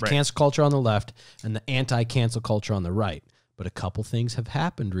general. You got the cancel culture on the left and the anti-cancel culture on the right. But a couple things have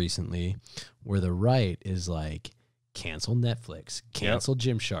happened recently where the right is like, cancel Netflix, cancel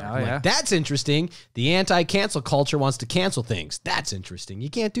Gymshark. Like, that's interesting. The anti-cancel culture wants to cancel things. That's interesting. You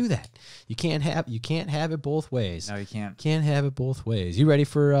can't do that. You can't have it both ways. No, you can't. Can't have it both ways. You ready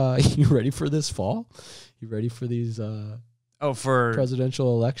for this fall? You ready for these for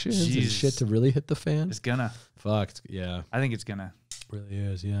presidential elections and shit to really hit the fan? It's gonna. Fuck, yeah. I think it's gonna. Really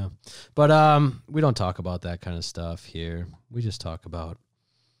is, yeah. But we don't talk about that kind of stuff here. We just talk about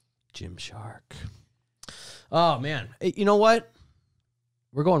Gymshark. Oh, man. Hey, you know what?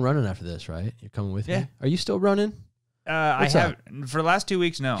 We're going running after this, right? You're coming with me? Are you still running? I have. For the last 2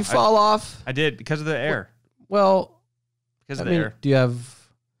 weeks, no. You fall off? I did because of the air. Well, because of the air. Do you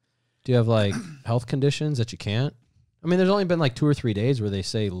have like health conditions that you can't? I mean, there's only been like 2 or 3 days where they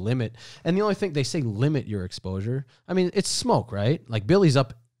say limit. And the only thing they say limit your exposure. I mean, it's smoke, right? Like Billy's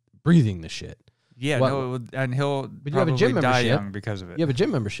up breathing the shit. Yeah, no, and he'll but you have a gym die membership young because of it. You have a gym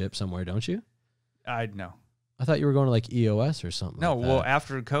membership somewhere, don't you? No. I thought you were going to like EOS or something. No, like well, that.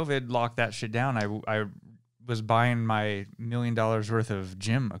 after COVID locked that shit down, I was buying my $1 million worth of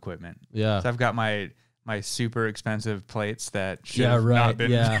gym equipment. Yeah. So I've got my super expensive plates that should have not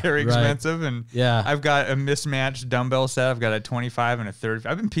been very expensive. And I've got a mismatched dumbbell set. I've got a 25 and a 30.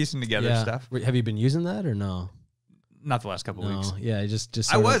 I've been piecing together stuff. Have you been using that or no? Not the last couple of weeks. Yeah,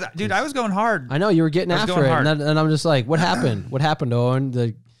 just I was going hard. I know you were getting after it. And I'm just like, what happened? What happened, Owen?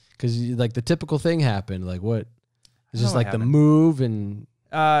 Because like the typical thing happened. Like what? It's just like the move and.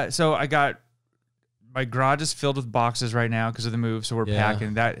 So I got. My garage is filled with boxes right now because of the move, so we're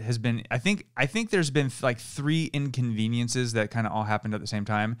packing. That has been, I think there's been like 3 inconveniences that kind of all happened at the same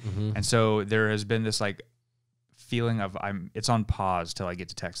time, and so there has been this like feeling of it's on pause till I get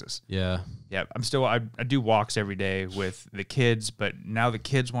to Texas. Yeah. I'm still I do walks every day with the kids, but now the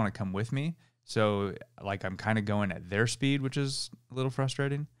kids want to come with me, so like I'm kind of going at their speed, which is a little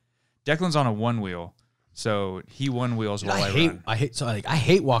frustrating. Declan's on a 1-wheel. So he 1-wheels while I run. I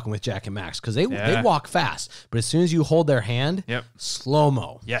hate walking with Jack and Max because they walk fast, but as soon as you hold their hand, slow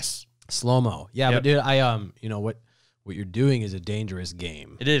mo. Yes, slow mo. Yeah, but dude, you know what you're doing is a dangerous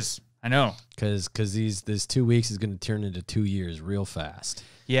game. It is. I know because this 2 weeks is going to turn into 2 years real fast.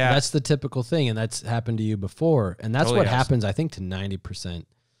 Yeah, and that's the typical thing, and that's happened to you before, and that's what happens. I think to 90%.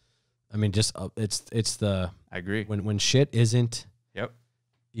 I mean, just it's the. I agree. When shit isn't. Yep.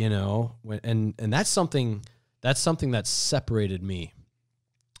 You know, and that's something that separated me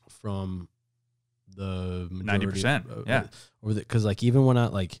from the majority. 90%. Yeah. Because like even when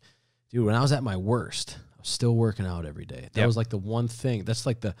when I was at my worst, I was still working out every day. That was like the one thing. That's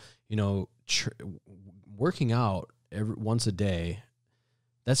like the working out once a day.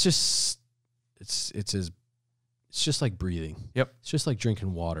 That's just it's just like breathing. Yep. It's just like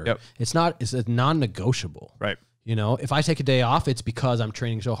drinking water. Yep. It's a non-negotiable. Right. You know, if I take a day off, it's because I'm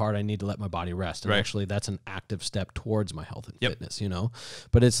training so hard I need to let my body rest. And actually, that's an active step towards my health and fitness, you know?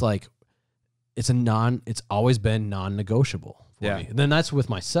 But it's like, it's always been non-negotiable for me. And then that's with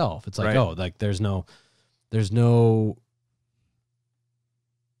myself. It's like, there's no,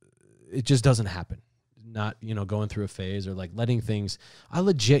 it just doesn't happen. Not, going through a phase or like letting things. I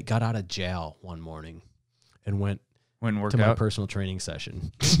legit got out of jail one morning and went to my personal training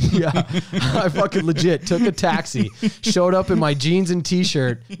session. Yeah. I fucking legit took a taxi, showed up in my jeans and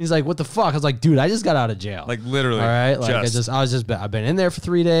t-shirt. He's like, what the fuck? I was like, dude, I just got out of jail. Like literally. All right. Like I've been in there for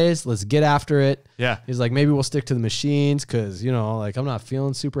 3 days. Let's get after it. Yeah. He's like, maybe we'll stick to the machines. Cause like I'm not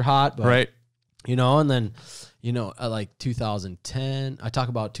feeling super hot, but and then, like 2010, I talk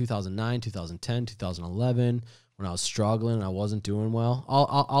about 2009, 2010, 2011, when I was struggling and I wasn't doing well.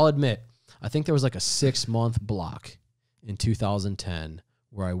 I'll admit, I think there was like a 6-month block in 2010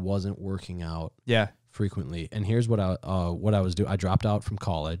 where I wasn't working out frequently. And here's what I was doing. I dropped out from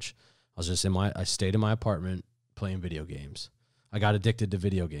college. I was just I stayed in my apartment playing video games. I got addicted to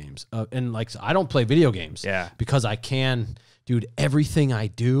video games. And like, I don't play video games because I can, dude, everything I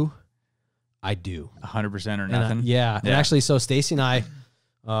do 100% or nothing. And actually, so Stacy and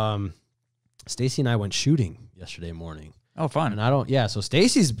I went shooting yesterday morning. Oh, fun. And I don't. Yeah. So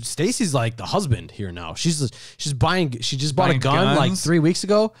Stacy's like the husband here now. She's buying. She just bought a gun like 3 weeks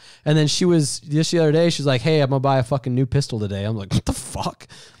ago, and then she was just the other day. She's like, "Hey, I'm gonna buy a fucking new pistol today." I'm like, "What the fuck?"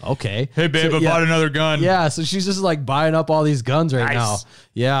 Okay. Hey, babe, I bought another gun. Yeah. So she's just like buying up all these guns right now.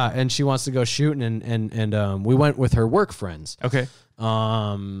 Yeah, and she wants to go shooting, and we went with her work friends. Okay.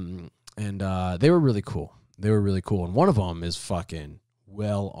 And they were really cool. And one of them is fucking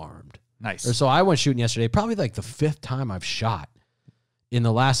well armed. Nice. So I went shooting yesterday, probably like the 5th time I've shot in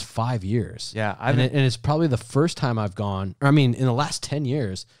the last 5 years. Yeah. And it's probably the first time I've gone, or I mean, in the last 10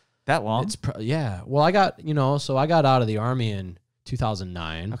 years. That long? Yeah. Well, I got, so I got out of the Army in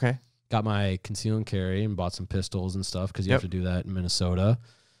 2009. Okay. Got my conceal and carry and bought some pistols and stuff because you have to do that in Minnesota.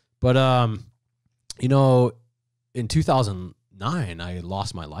 But, in 2009, I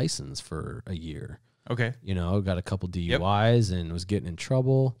lost my license for a year. Okay. Got a couple DUIs and was getting in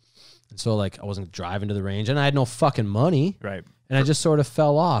trouble. And so, like, I wasn't driving to the range, and I had no fucking money. Right. And I just sort of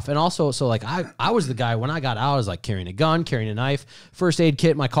fell off. And also, so, like, I was the guy, when I got out, I was, like, carrying a gun, carrying a knife, first aid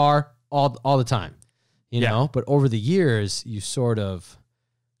kit in my car, all the time. You know? But over the years, you sort of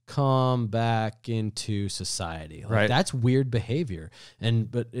come back into society. Like, that's weird behavior.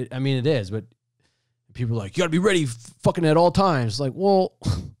 But it is. But people are like, you got to be ready fucking at all times. Like, well,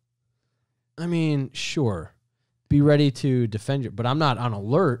 I mean, sure. Be ready to defend you. But I'm not on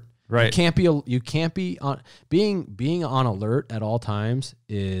alert. Right. You can't be on being on alert at all times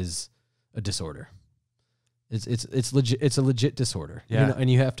is a disorder. It's legit. It's a legit disorder. Yeah. And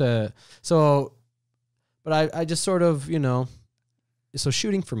you have to. So, but I just sort of, so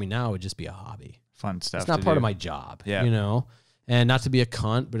shooting for me now would just be a hobby. Fun stuff. It's not part of my job. Yeah. And not to be a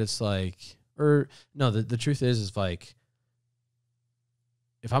cunt, but it's like, the truth is like,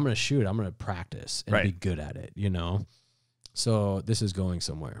 if I'm going to shoot, I'm going to practice and be good at it, So this is going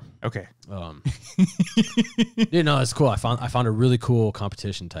somewhere. Okay. It's cool. I found a really cool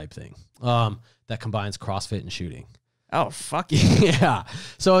competition type thing that combines CrossFit and shooting. Oh, fuck yeah.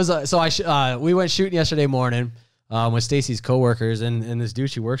 So we went shooting yesterday morning with Stacy's coworkers, and this dude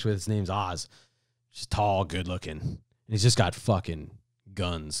she works with, his name's Oz. She's tall, good looking, and he's just got fucking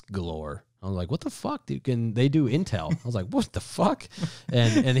guns galore. I was like, what the fuck, dude? Can they do intel? I was like, what the fuck?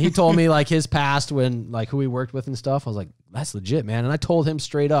 And he told me like his past, when like who he worked with and stuff. I was like, that's legit, man. And I told him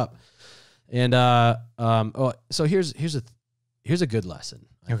straight up. And so here's a good lesson,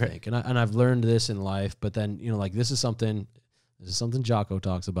 I think. And I've learned this in life, but then like this is something Jocko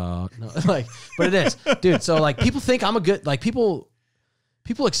talks about. No, like, but it is, dude. So like people think I'm a good, like people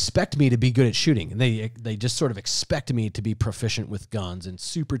expect me to be good at shooting, and they just sort of expect me to be proficient with guns and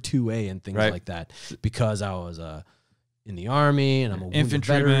super 2A and things like that, because I was in the Army and I'm an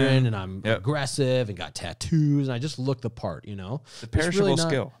infantry veteran and I'm aggressive and got tattoos and I just look the part, The perishable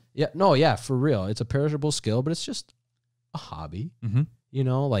skill. Yeah, no, yeah, for real. It's a perishable skill, but it's just a hobby. Mm-hmm.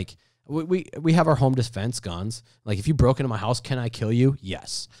 Like we have our home defense guns. Like if you broke into my house, can I kill you?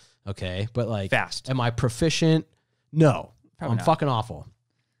 Yes. Okay, but like fast. Am I proficient? No. Probably I'm not. Fucking awful.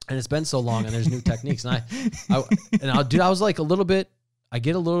 And it's been so long, and there's new techniques. And I was like I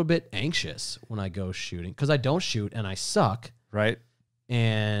get a little bit anxious when I go shooting because I don't shoot and I suck. Right.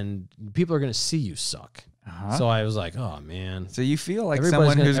 And people are going to see you suck. So I was like, oh man. So you feel like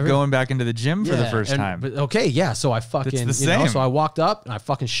someone who's going back into the gym for the first time. But okay. Yeah. So I fucking, it's the same. So I walked up and I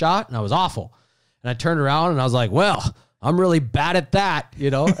fucking shot and I was awful. And I turned around and I was like, well, I'm really bad at that,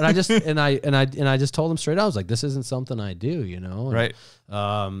 And I just and I just told him straight out, I was like, this isn't something I do, And, right.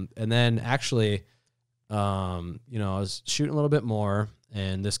 And then actually, I was shooting a little bit more,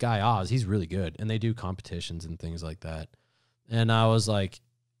 and this guy Oz, he's really good, and they do competitions and things like that. And I was like,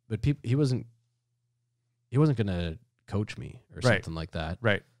 but he wasn't gonna coach me or something like that,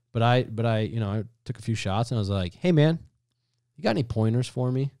 right? But I I took a few shots and I was like, hey man, you got any pointers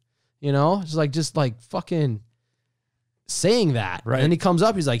for me? Just like fucking saying that. Right. And then he comes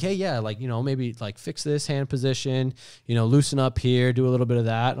up, he's like, hey, yeah, like, maybe like fix this hand position, loosen up here, do a little bit of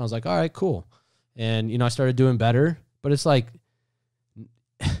that. And I was like, all right, cool. And, I started doing better, but it's like,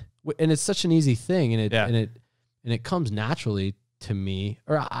 and it's such an easy thing. And it comes naturally to me,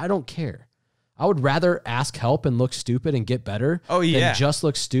 or I don't care. I would rather ask help and look stupid and get better than just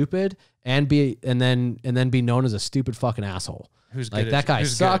look stupid and then be known as a stupid fucking asshole. Who's like good that guy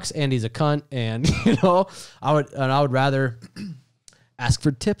sucks and he's a cunt, and I would rather ask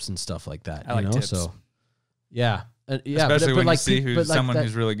for tips and stuff like that. I like tips. So yeah, especially when you see who's someone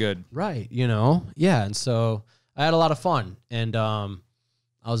who's really good, right? Yeah, and so I had a lot of fun, and I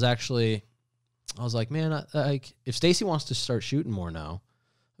was like, man, like if Stacy wants to start shooting more now,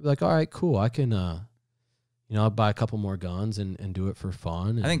 I'd be like, all right, cool, I can, I'll buy a couple more guns and do it for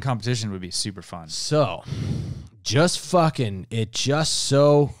fun. I think competition would be super fun. So it just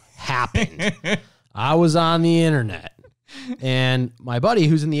so happened. I was on the internet, and my buddy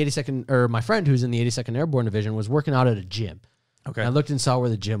who's in the 82nd, or my friend who's in the 82nd Airborne Division was working out at a gym. Okay. And I looked and saw where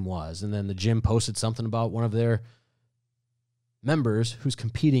the gym was, and then the gym posted something about one of their members who's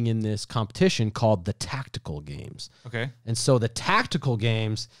competing in this competition called the Tactical Games. Okay. And so the Tactical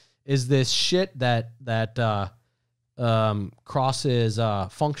Games is this shit that crosses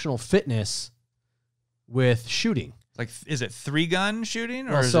functional fitness with shooting. Like, is it 3-gun shooting,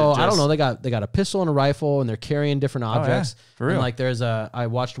 or Well, is so it just... I don't know. They got a pistol and a rifle, and they're carrying different objects. Yeah, for real. And like I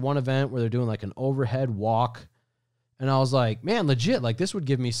watched one event where they're doing like an overhead walk, and I was like, man, legit, like this would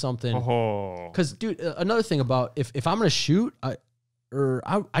give me something. Because dude, another thing about if I'm gonna shoot, I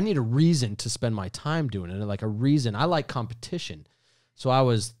need a reason to spend my time doing it. Like a reason. I like competition. So I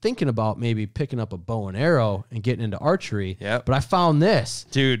was thinking about maybe picking up a bow and arrow and getting into archery. Yep. But I found this.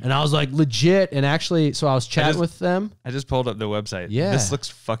 Dude. And I was like, legit. And actually, so I was chatting with them. I just pulled up the website. Yeah. This looks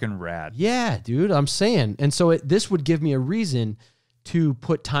fucking rad. Yeah, dude. I'm saying. And so this would give me a reason to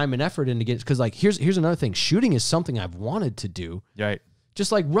put time and effort into because like here's another thing. Shooting is something I've wanted to do. Right.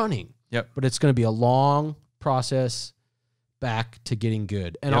 Just like running. Yep. But it's going to be a long process back to getting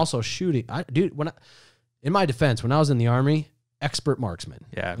good. And also shooting. In my defense, when I was in the Army, expert marksman.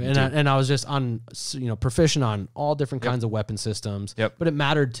 Yeah. And I was just on, proficient on all different kinds of weapon systems. Yep. But it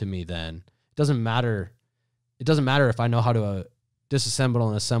mattered to me then. It doesn't matter if I know how to disassemble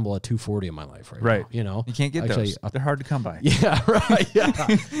and assemble a 240 in my life right now, you know? You can't get those. They're hard to come by. Yeah, right.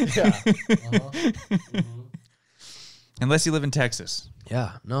 Yeah. Yeah. Unless you live in Texas.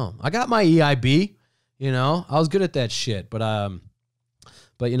 Yeah, no. I got my EIB, I was good at that shit, but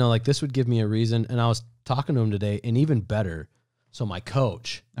like this would give me a reason. And I was talking to him today, and even better. So my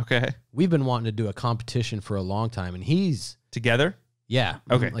coach, okay, we've been wanting to do a competition for a long time, and he's together. Yeah.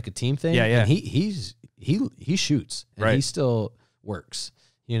 Okay. Like a team thing. Yeah. Yeah. And he shoots, and he still works,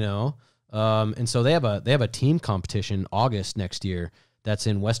 and so they have a team competition August next year that's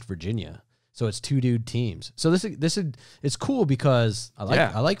in West Virginia. So it's 2 dude teams. So it's cool because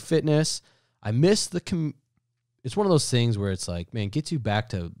I like fitness. I miss it's one of those things where it's like, man, gets you back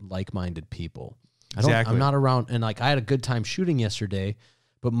to like-minded people. I'm not around, and like I had a good time shooting yesterday,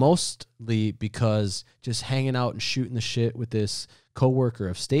 but mostly because just hanging out and shooting the shit with this coworker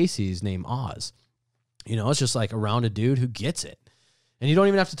of Stacy's named Oz. It's just like around a dude who gets it. And you don't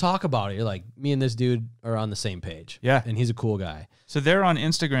even have to talk about it. You're like, me and this dude are on the same page. Yeah. And he's a cool guy. So they're on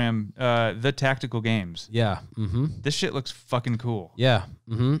Instagram, the Tactical Games. Yeah. Mm-hmm. This shit looks fucking cool. Yeah.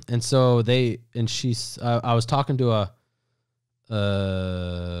 Mm-hmm. And so I was talking to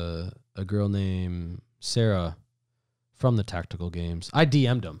a girl named Sarah from the Tactical Games. I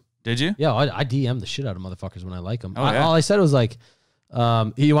DM'd them. Did you? Yeah, I DM'd the shit out of motherfuckers when I like them. Oh, yeah. All I said was like,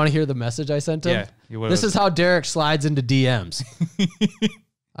 you want to hear the message I sent him? Yeah. This is how Derek slides into DMs.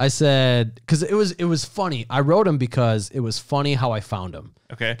 I said, because it was funny. I wrote him because it was funny how I found him.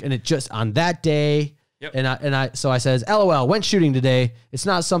 Okay. And it just on that day. Yep. So I says, LOL, went shooting today. It's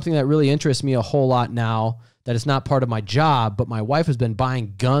not something that really interests me a whole lot now that it's not part of my job, but my wife has been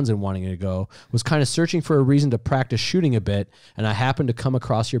buying guns and wanting to go, was kind of searching for a reason to practice shooting a bit, and I happened to come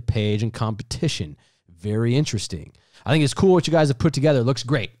across your page and competition. Very interesting. I think it's cool what you guys have put together. It looks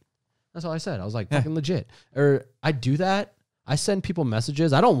great. That's all I said. I was like, fucking legit. Or I do that. I send people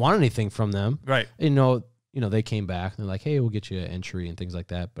messages. I don't want anything from them. Right. They came back and they're like, hey, we'll get you an entry and things like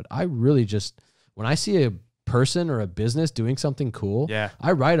that. But I really just, when I see a person or a business doing something cool,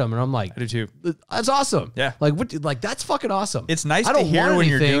 I write them and I'm like, I do too. That's awesome. Yeah. Like that's fucking awesome. It's nice to hear when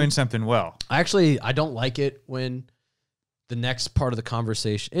you're doing something well. I don't like it when the next part of the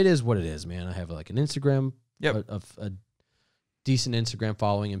conversation, it is what it is, man. I have like an Instagram, a decent Instagram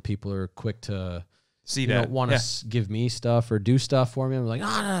following, and people are quick to see that, want to give me stuff or do stuff for me. I'm like,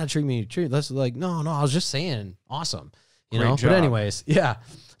 no, treat me. That's like, no, I was just saying, awesome, Great job. But anyways, yeah.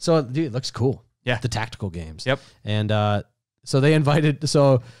 So, dude, it looks cool. Yeah, the Tactical Games. Yep. And so they invited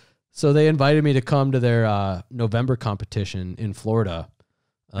me to come to their November competition in Florida.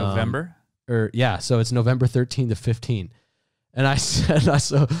 November? So it's November 13 to 15. And I said,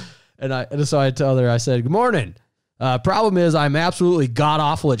 so I tell her, I said, good morning. Problem is I'm absolutely god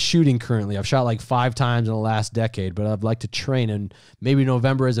awful at shooting currently. I've shot like 5 times in the last decade, but I'd like to train, and maybe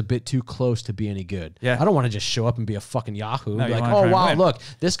November is a bit too close to be any good. Yeah. I don't want to just show up and be a fucking Yahoo. No, be like, oh wow, look,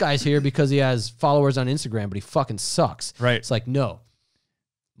 this guy's here because he has followers on Instagram, but he fucking sucks. Right. It's like, no.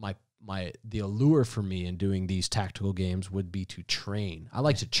 The allure for me in doing these Tactical Games would be to train. I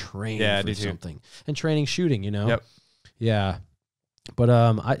like to train for something. And training shooting, Yep. Yeah. But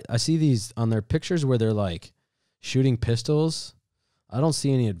I see these on their pictures where they're like shooting pistols. I don't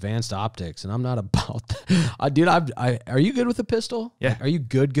see any advanced optics, and I'm not about that. Dude, are you good with a pistol? Yeah. Like, are you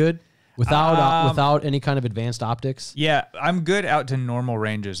good? Without any kind of advanced optics? Yeah, I'm good out to normal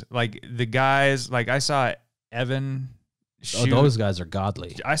ranges. Like the guys, like I saw Evan shoot. Oh, those guys are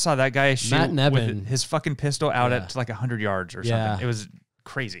godly. I saw that guy shoot Matt and Evan, with his fucking pistol out at like 100 yards or something. It was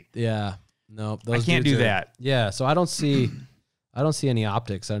crazy. Yeah. No, I can't do that. Yeah, so I don't see any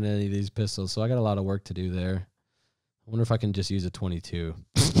optics on any of these pistols, so I got a lot of work to do there. I wonder if I can just use a 22.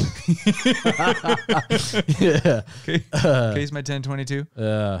 Yeah. Case my 1022.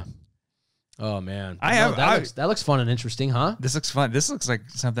 Oh man, that looks fun and interesting, huh? This looks fun. This looks like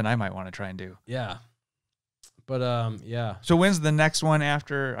something I might want to try and do. Yeah, but yeah. So when's the next one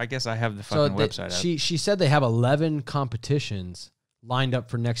after? I guess I have the fucking website. She said they have 11 competitions lined up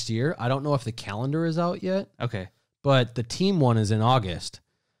for next year. I don't know if the calendar is out yet. Okay, but the team one is in August,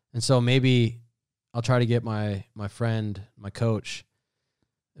 and so maybe I'll try to get my friend, my coach.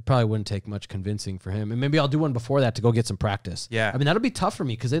 It probably wouldn't take much convincing for him. And maybe I'll do one before that to go get some practice. Yeah. I mean, that'll be tough for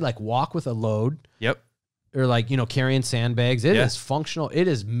me because they like walk with a load. Yep. Or like, carrying sandbags. It is functional. It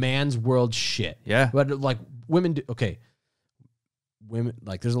is man's world shit. Yeah. But like women do, okay. Women,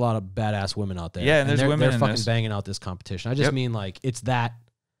 like there's a lot of badass women out there. Yeah, and there's women they're in fucking this. banging out this competition. I just mean like it's that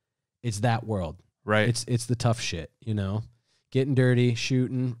world. Right. It's the tough shit, Getting dirty,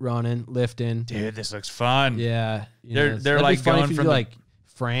 shooting, running, lifting. Dude, this looks fun. Yeah. They're like going from like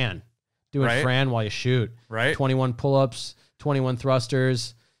Fran. Doing Fran while you shoot. Right. 21 pull-ups, 21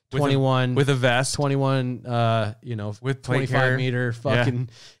 thrusters, 21 with a vest, 21 with 25 meter fucking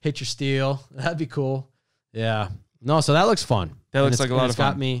hit your steel. That'd be cool. Yeah. No, so that looks fun. That looks like a lot of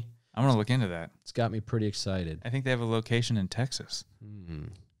fun. I'm gonna look into that. It's got me pretty excited. I think they have a location in Texas.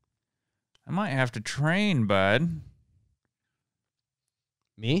 I might have to train, bud.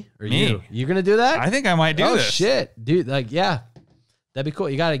 Me or you? You gonna do that? I think I might do this. Oh shit, dude! Like, yeah, that'd be cool.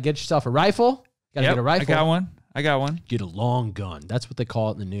 You gotta get yourself a rifle. Gotta get a rifle. I got one. Get a long gun. That's what they call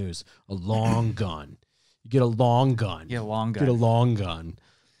it in the news. A long gun. You get a long gun. Get a long gun. Get a long gun.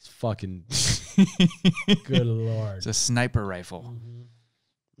 It's fucking good Lord. It's a sniper rifle.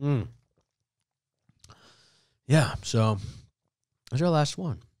 Yeah. So that's our last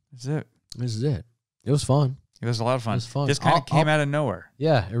one. That's it. This is it. It was fun. It was a lot of fun. It was fun. This kind of came out of nowhere.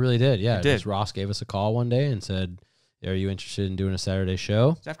 Yeah, it really did. Yeah, it did. Just Ross gave us a call one day and said, "Are you interested in doing a Saturday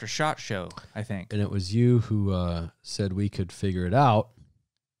show?" It's after SHOT Show, I think. And it was you who said we could figure it out.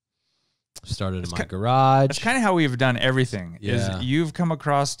 Started in my garage. That's kind of how we've done everything. Yeah. Is you've come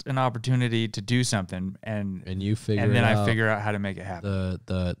across an opportunity to do something, and you figure, and then it out, I figure out how to make it happen.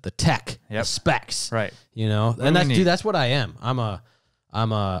 The tech, the specs, right? And that's what I am. I'm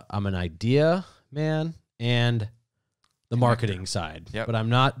an idea man and the marketing side. Yep. But I'm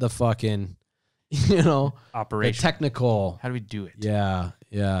not the fucking operation, the technical. How do we do it? Yeah,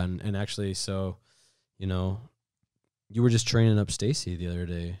 and actually, so you were just training up Stacy the other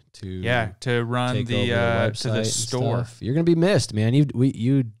day to run the website to the store. You're gonna be missed, man.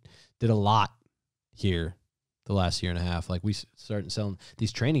 You did a lot here the last year and a half. Like we started selling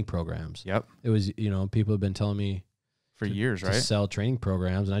these training programs. Yep. It was people have been telling me for years, right? To sell training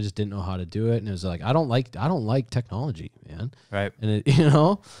programs, and I just didn't know how to do it. And it was like I don't like technology, man. Right. And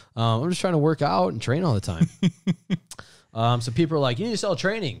I'm just trying to work out and train all the time. So people are like, you need to sell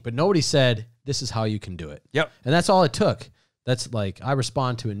training, but nobody said this is how you can do it. Yep. And that's all it took. That's like I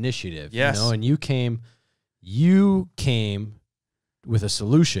respond to initiative. Yes. And you came with a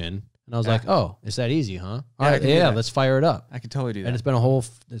solution, and I was like, oh, it's that easy, huh? All right, let's fire it up. I can totally do that. And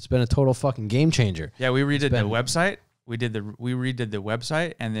it's been a total fucking game changer. Yeah, we redid the website. We redid the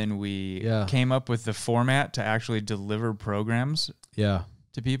website, and then we came up with the format to actually deliver programs. Yeah.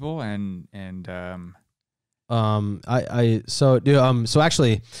 To people and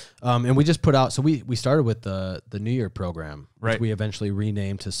we just put out, so we started with the New Year program, which we eventually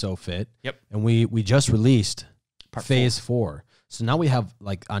renamed to SoFit. Yep. And we just released phase 4. So now we have,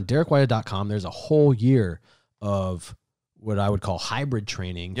 like, on DerekWeida.com, there's a whole year of what I would call hybrid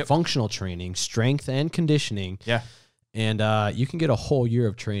training, functional training, strength and conditioning. Yeah. And you can get a whole year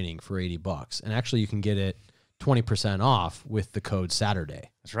of training for $80. And actually you can get it 20% off with the code Saturday.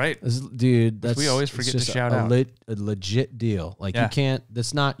 That's right. Dude, we always forget to shout out. A legit deal. Like you're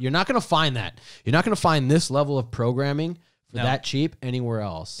not going to find that. You're not going to find this level of programming for that cheap anywhere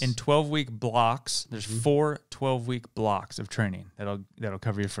else. In 12-week blocks, there's 4 12-week blocks of training that'll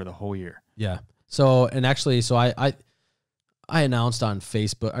cover you for the whole year. Yeah. So, and actually, I announced on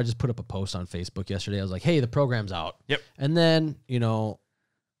Facebook, I just put up a post on Facebook yesterday. I was like, hey, the program's out. Yep. And then,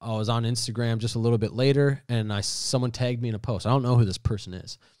 I was on Instagram just a little bit later, and someone tagged me in a post. I don't know who this person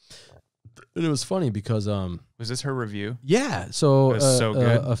is. And it was funny because was this her review? Yeah. So it was so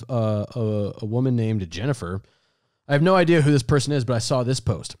good. A woman named Jennifer. I have no idea who this person is, but I saw this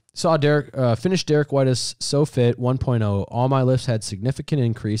post. Saw Derek finished Derek Weida's So Fit 1.0. All my lifts had significant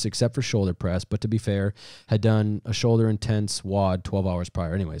increase except for shoulder press, but to be fair, had done a shoulder intense WOD 12 hours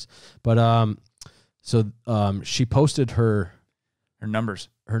prior anyways. But she posted her numbers.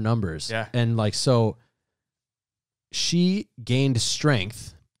 Yeah. And like, so she gained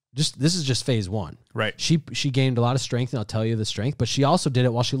strength. This is just phase 1. Right. She gained a lot of strength, and I'll tell you the strength, but she also did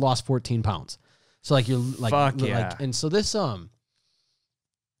it while she lost 14 pounds. So like, you're like, fuck yeah. Like, and so this,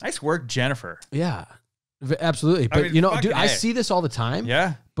 nice work, Jennifer. Yeah, absolutely. But dude, I see this all the time.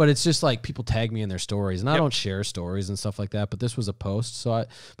 Yeah. But it's just like people tag me in their stories, and I don't share stories and stuff like that. But this was a post, but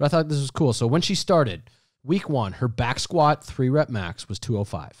I thought this was cool. So when she started week 1, her back squat 3-rep max was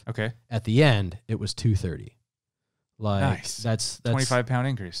 205. Okay. At the end, it was 230. Like nice. That's 25-pound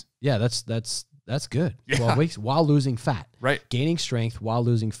increase. Yeah, that's good. Yeah. 12 weeks while losing fat. Right. Gaining strength while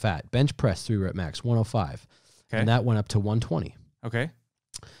losing fat. Bench press 3-rep max 105. Okay. And that went up to 120. Okay.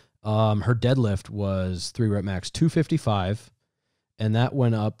 Her deadlift was 3-rep max 255, and that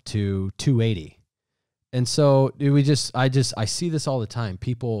went up to 280. And so I see this all the time.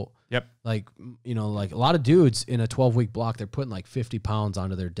 People, like a lot of dudes in a 12-week block, they're putting like 50 pounds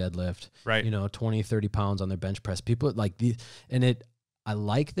onto their deadlift, right? 20, 30 pounds on their bench press. People like I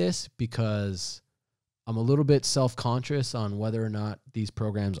like this because I'm a little bit self-conscious on whether or not these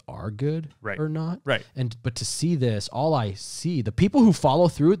programs are good or not. Right. But to see this, all I see, the people who follow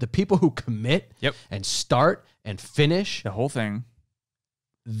through, the people who commit and start and finish. The whole thing.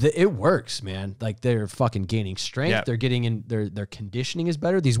 It works, man. Like they're fucking gaining strength. Yep. They're getting in, their conditioning is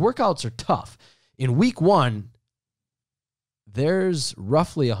better. These workouts are tough. In week 1, there's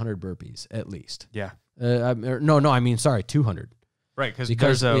roughly 100 burpees at least. Yeah. 200. Right,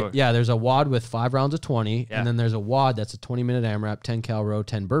 because there's a WOD with 5 rounds of 20, and then there's a WOD that's a 20-minute AMRAP, 10 cal row,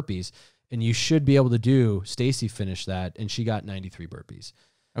 10 burpees, and you should be able to do. Stacy finished that, and she got 93 burpees.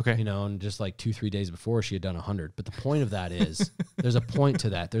 Okay, and just like 2-3 days before, she had done 100. But the point of that is, there's a point to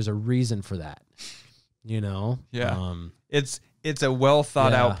that. There's a reason for that. Yeah. It's a well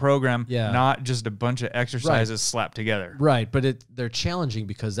thought out program, not just a bunch of exercises slapped together. Right, but they're challenging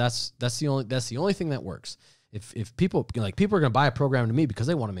because that's the only thing that works. If people are going to buy a program to me because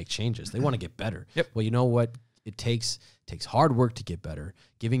they want to make changes, they want to get better. Yep. Well, you know what? It takes hard work to get better.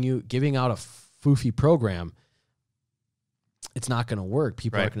 Giving out a foofy program, it's not going to work.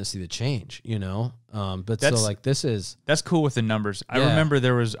 People aren't going to see the change, that's cool with the numbers. I remember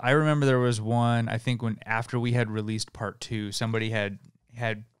there was one, I think when after we had released part 2, somebody had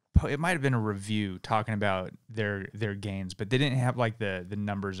it might have been a review talking about their gains, but they didn't have like the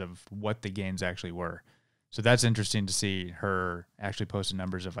numbers of what the gains actually were. So that's interesting to see her actually posting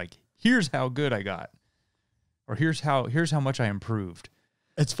numbers of like, here's how good I got, or here's how much I improved.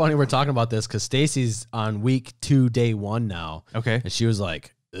 It's funny we're talking about this because Stacy's on week 2, day 1 now. Okay, and she was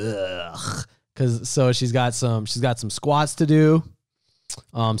like, ugh, so she's got some squats to do,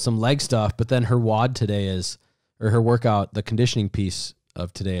 some leg stuff, but then her WOD today her workout, the conditioning piece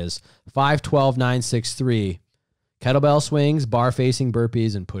of today is 5, 12, 9, 6, 3, kettlebell swings, bar facing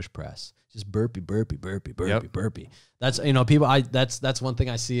burpees, and push press. Just burpee. That's people. That's one thing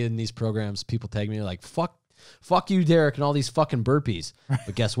I see in these programs. People tag me like, fuck you, Derek, and all these fucking burpees.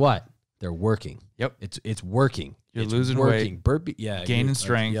 But guess what? They're working. Yep, it's working. You're losing weight. Burpee, gaining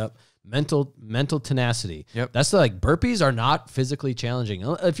strength. Yep, mental tenacity. Yep, that's burpees are not physically challenging.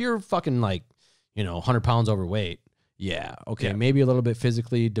 If you're fucking 100 pounds overweight. Yeah, okay, maybe a little bit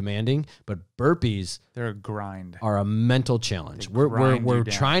physically demanding, but burpees, they're a grind. Are a mental challenge. We're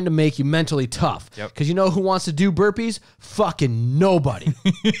trying to make you mentally tough. Yep. Because you know who wants to do burpees? Fucking nobody.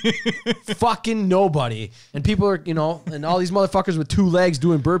 Fucking nobody. And people are, and all these motherfuckers with 2 legs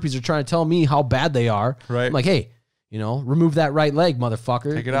doing burpees are trying to tell me how bad they are. Right. I'm like, hey, remove that right leg,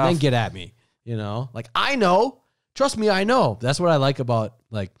 motherfucker. Take it off. Then get at me. I know. Trust me, I know. That's what I like about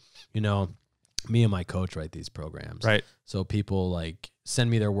me and my coach write these programs. Right. So people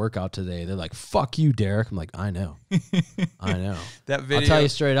send me their workout today. They're like, fuck you, Derek. I'm like, I know. I know. That video. I'll tell you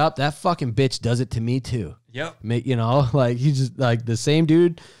straight up, that fucking bitch does it to me too. Yep. He's just the same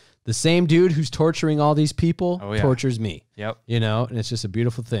dude who's torturing all these people tortures me. Yep. And it's just a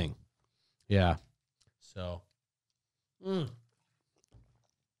beautiful thing. Yeah. So.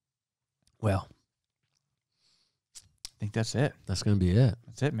 Well. I think that's it. That's going to be it.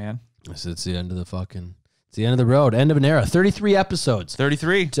 That's it, man. It's the end of it's the end of the road, end of an era. 33 episodes.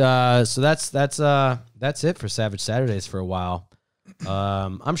 33. So that's it for Savage Saturdays for a while.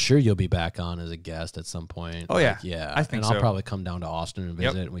 I'm sure you'll be back on as a guest at some point. Oh yeah, yeah. I think and so. I'll probably come down to Austin and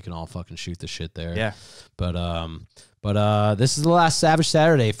visit, and we can all fucking shoot the shit there. Yeah. But this is the last Savage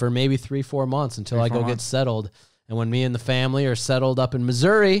Saturday for maybe 3-4 months until I go get settled. And when me and the family are settled up in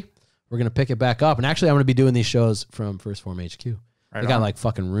Missouri, we're gonna pick it back up. And actually, I'm gonna be doing these shows from First Form HQ. They got like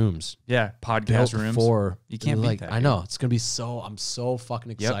fucking rooms. Yeah, podcast rooms. You can't beat that. I know it's gonna be I'm so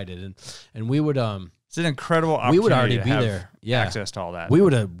fucking excited, and we would It's an incredible opportunity. We would already to be have there. Yeah, access to all that. We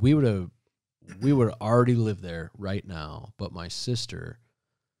would already live there right now. But my sister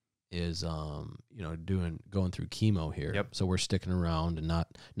is going through chemo here. Yep. So we're sticking around and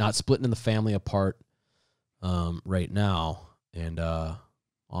not splitting the family apart right now. And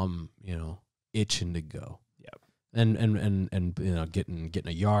I'm itching to go. And getting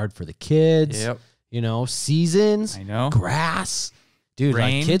a yard for the kids. Yep. Seasons. I know. Grass. Dude,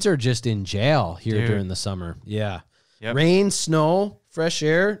 Rain. like kids are just in jail here during the summer. Yeah. Yep. Rain, snow, fresh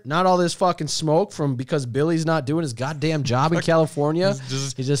air, not all this fucking smoke because Billy's not doing his goddamn job in California.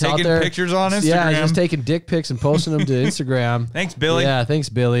 He's just taking out there pictures on Instagram. Yeah, he's just taking dick pics and posting them to Instagram. Thanks, Billy. Yeah, thanks,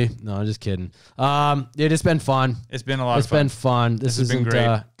 Billy. No, I'm just kidding. It's been fun. It's been a lot of fun. It's been fun. This isn't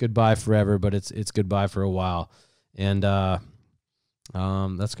great. Goodbye forever, but it's goodbye for a while. And that's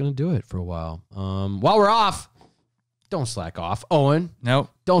going to do it for a while. While we're off, don't slack off. Owen. Nope.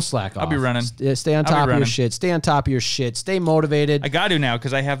 Don't slack off. I'll be running. Stay on top of your shit. Stay on top of your shit. Stay motivated. I got to now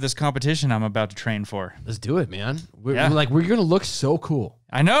because I have this competition I'm about to train for. Let's do it, man. We're going to look so cool.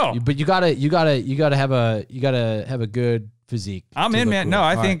 I know. But you gotta have a good physique. I'm in, man. Cool. No,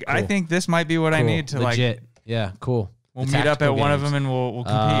 I think this might be what I need to legit. Yeah, cool. We'll meet up at one of them and we'll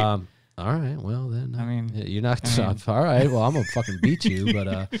compete. All right, well then. I mean, you're not. All right, well I'm gonna fucking beat you,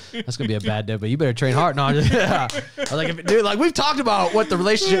 but that's gonna be a bad day. But you better train hard. No, I was like, dude, like we've talked about what the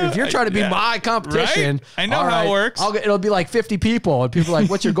relationship. If you're trying to be my competition, right? I know how it works. It'll be like 50 people, and people are like,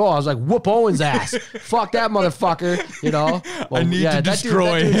 "What's your goal?" I was like, "Whoop Owen's ass. Fuck that motherfucker." Well, I need to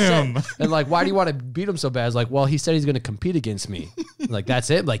destroy him. And like, why do you want to beat him so bad? It's like, well, he said he's gonna compete against me. Like that's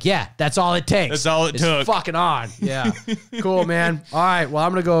it. Like, yeah, that's all it takes. That's all it took. Fucking on. Yeah, cool, man. All right, well,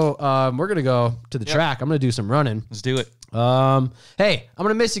 I'm gonna go. We're gonna go to the track. I'm gonna do some running. Let's do it. Hey, I'm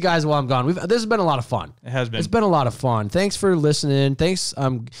gonna miss you guys while I'm gone. This has been a lot of fun. It has been. It's been a lot of fun. Thanks for listening. Thanks.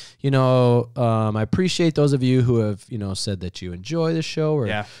 I appreciate those of you who have said that you enjoy the show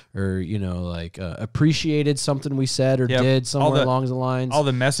or appreciated something we said or did somewhere along the lines. All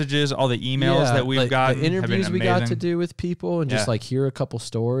the messages, all the emails that we've gotten, the interviews we got to do with people, and just like hear a couple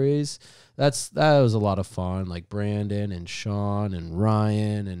stories. That was a lot of fun. Like Brandon and Sean and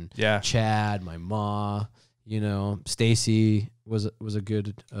Ryan and Chad, my ma. Stacy was a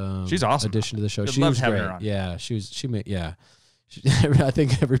good she's awesome addition to the show. I She loved was having great. her on. Yeah, I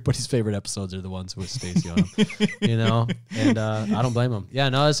think everybody's favorite episodes are the ones with Stacy on them. And I don't blame them. Yeah,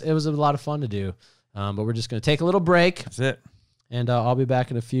 no, it was a lot of fun to do. But we're just gonna take a little break. That's it. And I'll be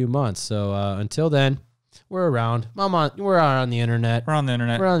back in a few months. So until then, we're around. We're on the internet. We're on the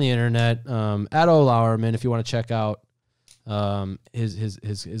internet. At O'Lowerman, if you want to check out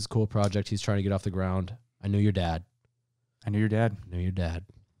his cool project he's trying to get off the ground. I knew your dad. I knew your dad. And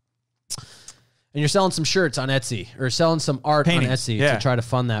you're selling some shirts on Etsy or selling some art on Etsy to try to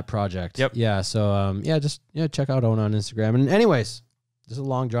fund that project. Yep. Yeah. So just check out Owen on Instagram. And anyways, this is a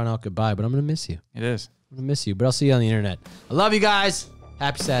long drawn out goodbye, but I'm gonna miss you. It is. I'm gonna miss you, but I'll see you on the internet. I love you guys.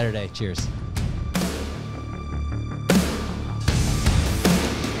 Happy Saturday. Cheers.